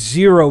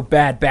zero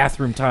bad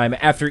bathroom time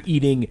after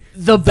eating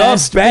the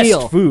best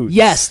meal. foods.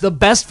 Yes, the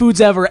best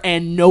foods ever,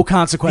 and no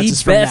consequences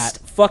The from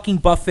best that. fucking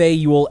buffet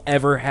you will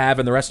ever have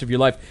in the rest of your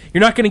life.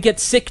 You're not going to get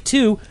sick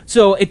too,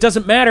 so it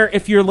doesn't matter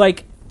if you're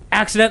like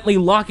accidentally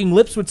locking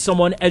lips with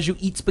someone as you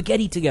eat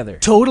spaghetti together.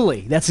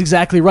 Totally, that's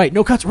exactly right.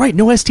 No right,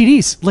 no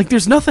STDs. Like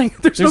there's nothing.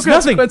 There's no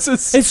nothing.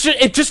 consequences.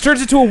 It just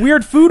turns into a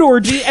weird food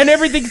orgy and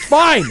everything's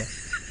fine.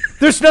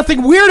 There's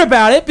nothing weird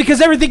about it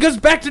because everything goes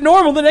back to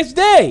normal the next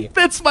day.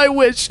 That's my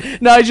wish,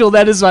 Nigel.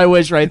 That is my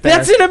wish right there.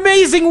 That's an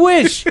amazing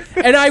wish,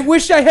 and I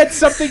wish I had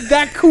something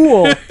that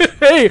cool.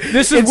 Hey,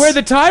 This is where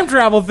the time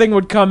travel thing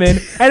would come in,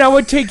 and I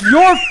would take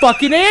your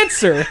fucking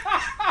answer.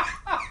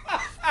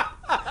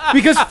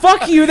 Because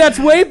fuck you, that's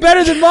way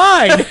better than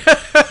mine.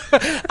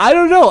 I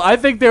don't know. I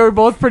think they were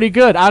both pretty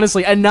good,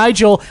 honestly. And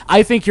Nigel,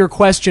 I think your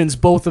questions,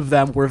 both of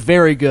them, were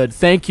very good.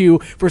 Thank you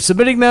for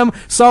submitting them.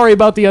 Sorry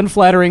about the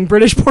unflattering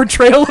British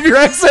portrayal of your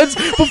accents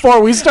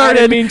before we I started.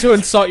 didn't mean to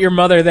insult your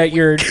mother that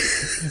you're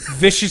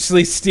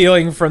viciously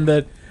stealing from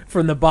the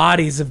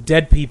bodies of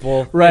dead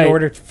people Right. in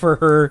order for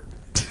her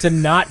to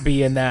not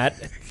be in that.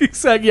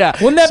 Exactly, yeah.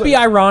 Wouldn't that be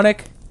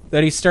ironic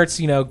that he starts,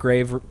 he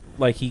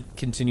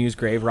continues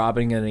grave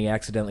robbing and he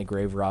accidentally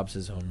grave robs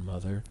his own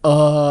mother?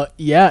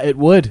 Yeah, it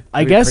would.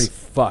 I That'd be guess pretty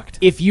fucked.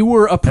 if you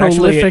were a Actually,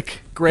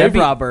 prolific grave that'd be-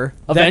 robber,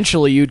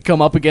 eventually you'd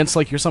come up against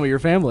some of your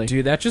family.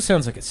 Dude, that just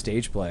sounds like a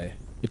stage play.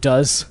 It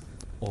does.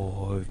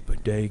 I've been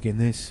digging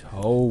this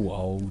hole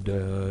all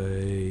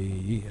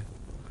day.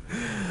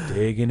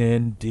 Digging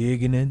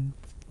in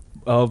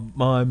of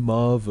my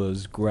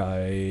mother's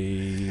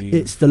grave.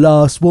 It's the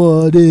last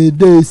one in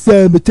the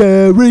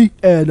cemetery,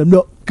 and I'm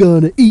not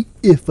gonna eat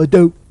if I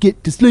don't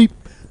get to sleep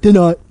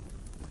tonight.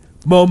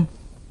 Mum,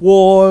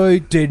 why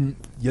didn't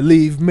you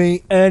leave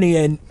me any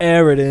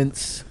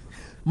inheritance?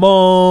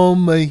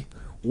 Mommy,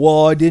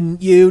 why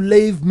didn't you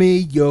leave me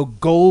your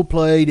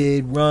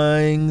gold-plated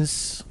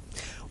rings?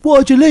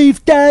 Why'd you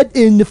leave Dad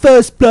in the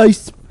first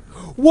place?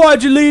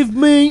 Why'd you leave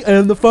me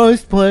in the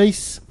first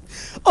place?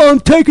 I'm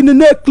taking the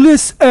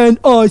necklace, and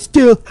I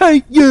still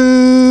hate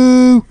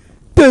you,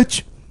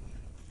 bitch.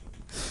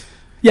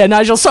 Yeah,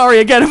 Nigel, sorry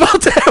again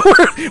about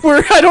that.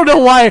 We're I don't know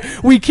why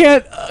we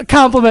can't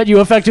compliment you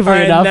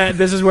effectively enough.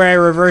 This is where I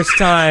reverse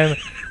time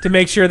to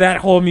make sure that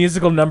whole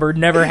musical number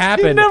never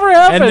happened. It never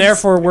happens. And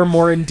therefore we're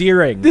more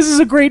endearing. This is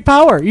a great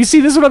power. You see,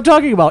 this is what I'm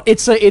talking about.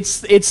 It's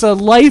a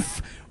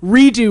life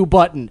redo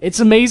button. It's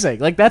amazing.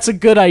 Like, that's a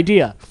good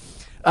idea.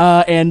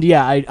 And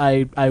yeah,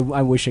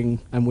 I'm wishing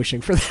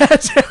for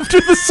that after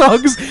the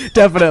songs.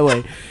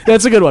 Definitely,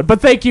 that's a good one.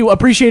 But thank you,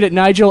 appreciate it,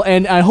 Nigel.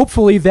 And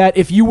hopefully that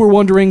if you were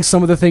wondering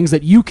some of the things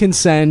that you can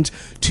send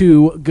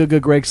to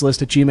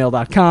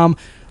gregslist@gmail.com,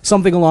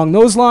 something along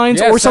those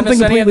lines, or something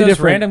completely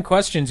different. Random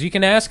questions you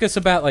can ask us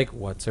about, like,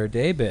 what's our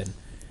day been?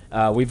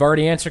 We've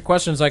already answered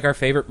questions like our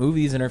favorite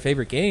movies and our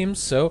favorite games,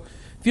 so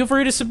feel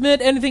free to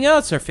submit anything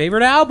else. Our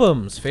favorite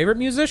albums, favorite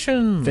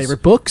musicians,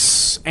 Favorite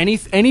books,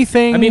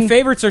 anything. I mean,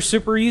 favorites are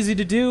super easy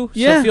to do,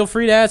 Yeah. so feel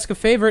free to ask a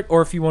favorite,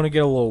 or if you want to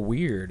get a little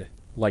weird,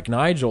 like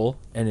Nigel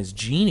and his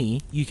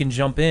Jeanie, you can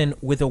jump in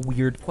with a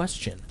weird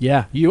question.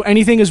 Yeah,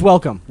 anything is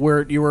welcome.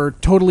 We're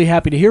totally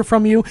happy to hear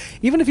from you.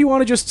 Even if you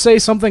want to just say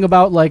something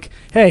about, like,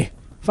 hey,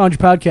 found your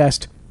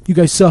podcast. You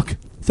guys suck.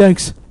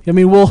 Thanks. I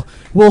mean, we'll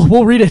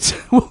read it.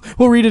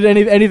 we'll read it.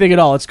 Anything at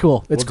all. It's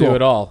cool. It's cool. We'll do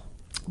it all.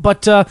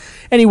 But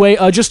anyway,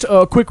 just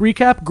a quick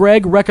recap.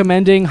 Greg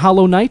recommending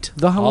Hollow Knight,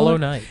 Hollow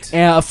Knight.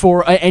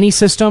 for any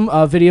system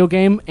video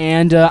game,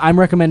 and I'm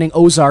recommending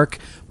Ozark,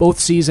 both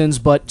seasons,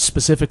 but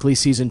specifically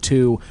season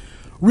 2.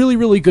 Really,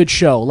 really good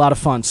show. A lot of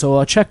fun.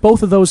 So check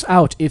both of those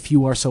out if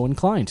you are so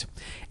inclined.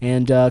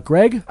 And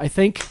Greg, I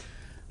think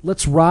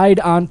let's ride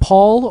on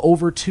Paul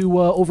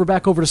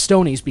back over to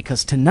Stoney's,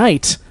 because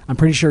tonight I'm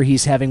pretty sure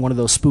he's having one of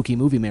those spooky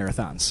movie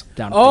marathons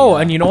down.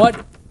 And you know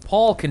what?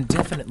 Paul can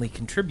definitely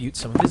contribute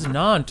some of his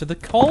naan to the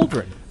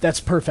cauldron. That's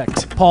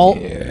perfect. Paul,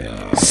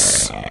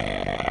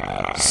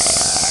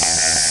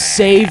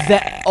 save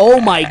that. Oh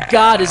my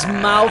God, his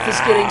mouth is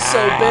getting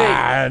so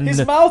big.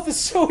 His mouth is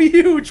so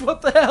huge.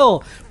 What the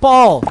hell?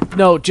 Paul,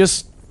 no,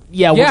 just,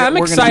 yeah. Yeah, I'm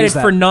we're gonna excited use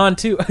that. for naan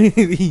too.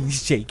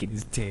 He's shaking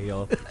his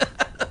tail.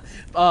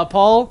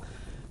 Paul,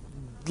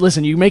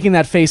 listen, you're making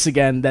that face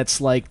again. That's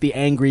like the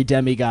angry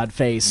demigod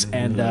face.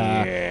 And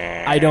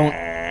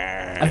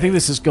I think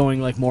this is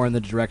going like more in the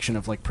direction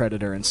of like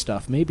Predator and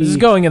stuff. Maybe This is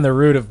going in the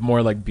route of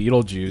more like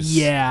Beetlejuice.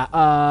 Yeah.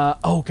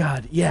 Oh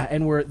God. Yeah.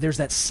 And there's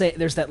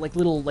that like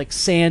little like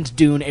sand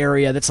dune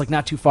area that's like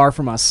not too far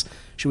from us.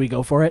 Should we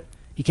go for it?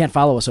 He can't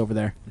follow us over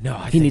there. No,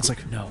 he needs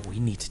we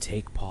need to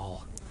take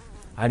Paul.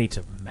 I need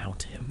to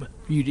mount him.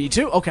 You need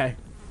to? Okay.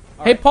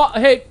 Hey, Paul.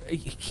 Hey,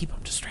 keep him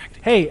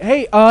distracted.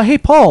 Hey,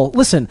 Paul.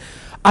 Listen,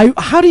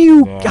 how do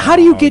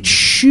you get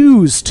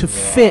shoes to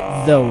fit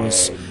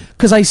those?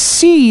 Because I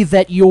see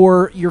that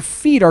your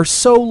feet are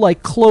so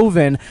like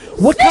cloven.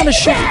 What kind of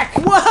shoe?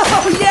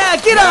 Whoa! Yeah,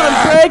 get on him,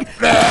 Greg.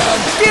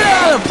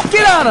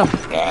 Get on him.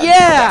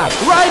 Yeah,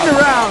 riding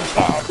around.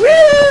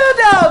 Woo,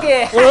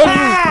 doggy.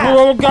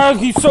 Oh, God,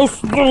 he's so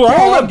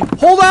strong.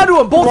 Hold on to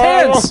him, both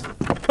hands.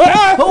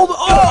 Hold.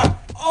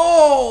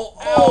 Oh,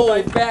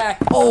 my back.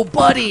 oh,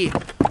 buddy.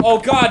 Oh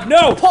God,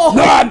 no! Paul,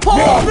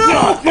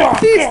 no!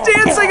 He's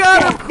dancing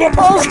on him!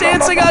 Paul's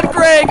dancing on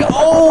Greg!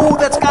 Oh,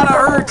 that's gotta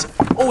hurt!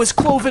 Oh, his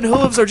cloven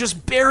hooves are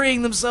just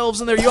burying themselves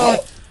in their yard.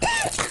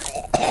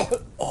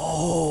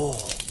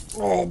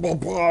 Oh, my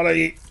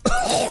body.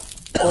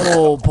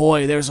 Oh,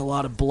 boy, there's a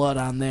lot of blood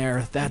on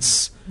there.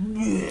 That's...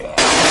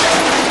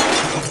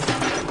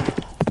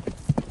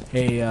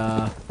 Hey,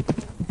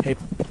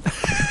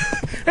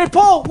 Hey,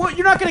 Paul, what,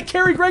 you're not gonna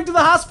carry Greg to the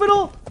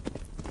hospital?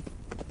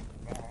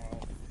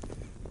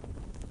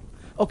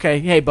 Okay,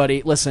 hey,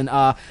 buddy, listen,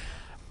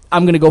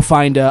 I'm gonna go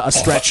find a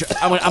stretcher.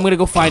 I'm gonna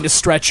go find a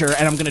stretcher,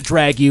 and I'm gonna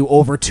drag you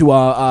over to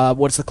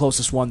what's the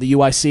closest one? The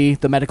UIC,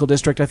 the medical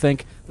district, I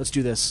think. Let's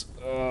do this.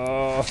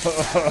 Right,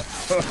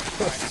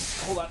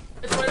 hold on.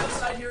 It's right on the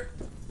side here.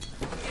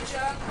 Get you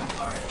on.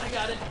 All right,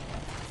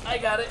 I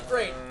got it.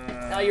 Great.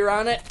 Now you're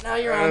on it. Now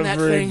you're on that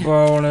thing. Every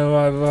bone in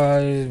my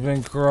body's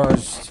been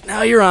crushed.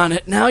 Now you're on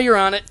it.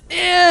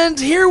 And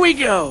here we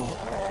go.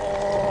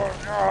 Oh,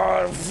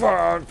 God,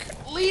 fuck.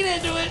 Lean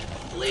into it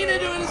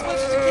as much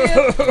as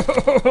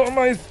you can.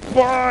 My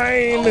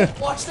spine. Oh,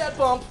 watch that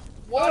bump.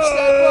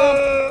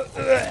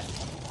 Okay.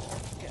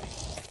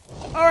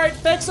 All right,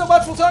 thanks so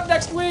much. We'll talk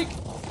next week.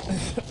 I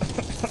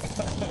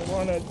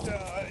want to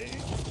die.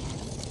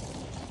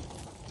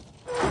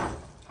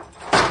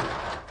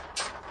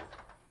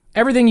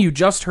 Everything you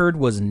just heard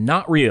was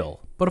not real,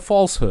 but a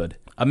falsehood.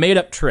 A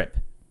made-up trip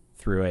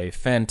through a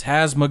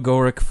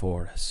phantasmagoric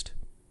forest.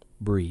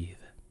 Breathe.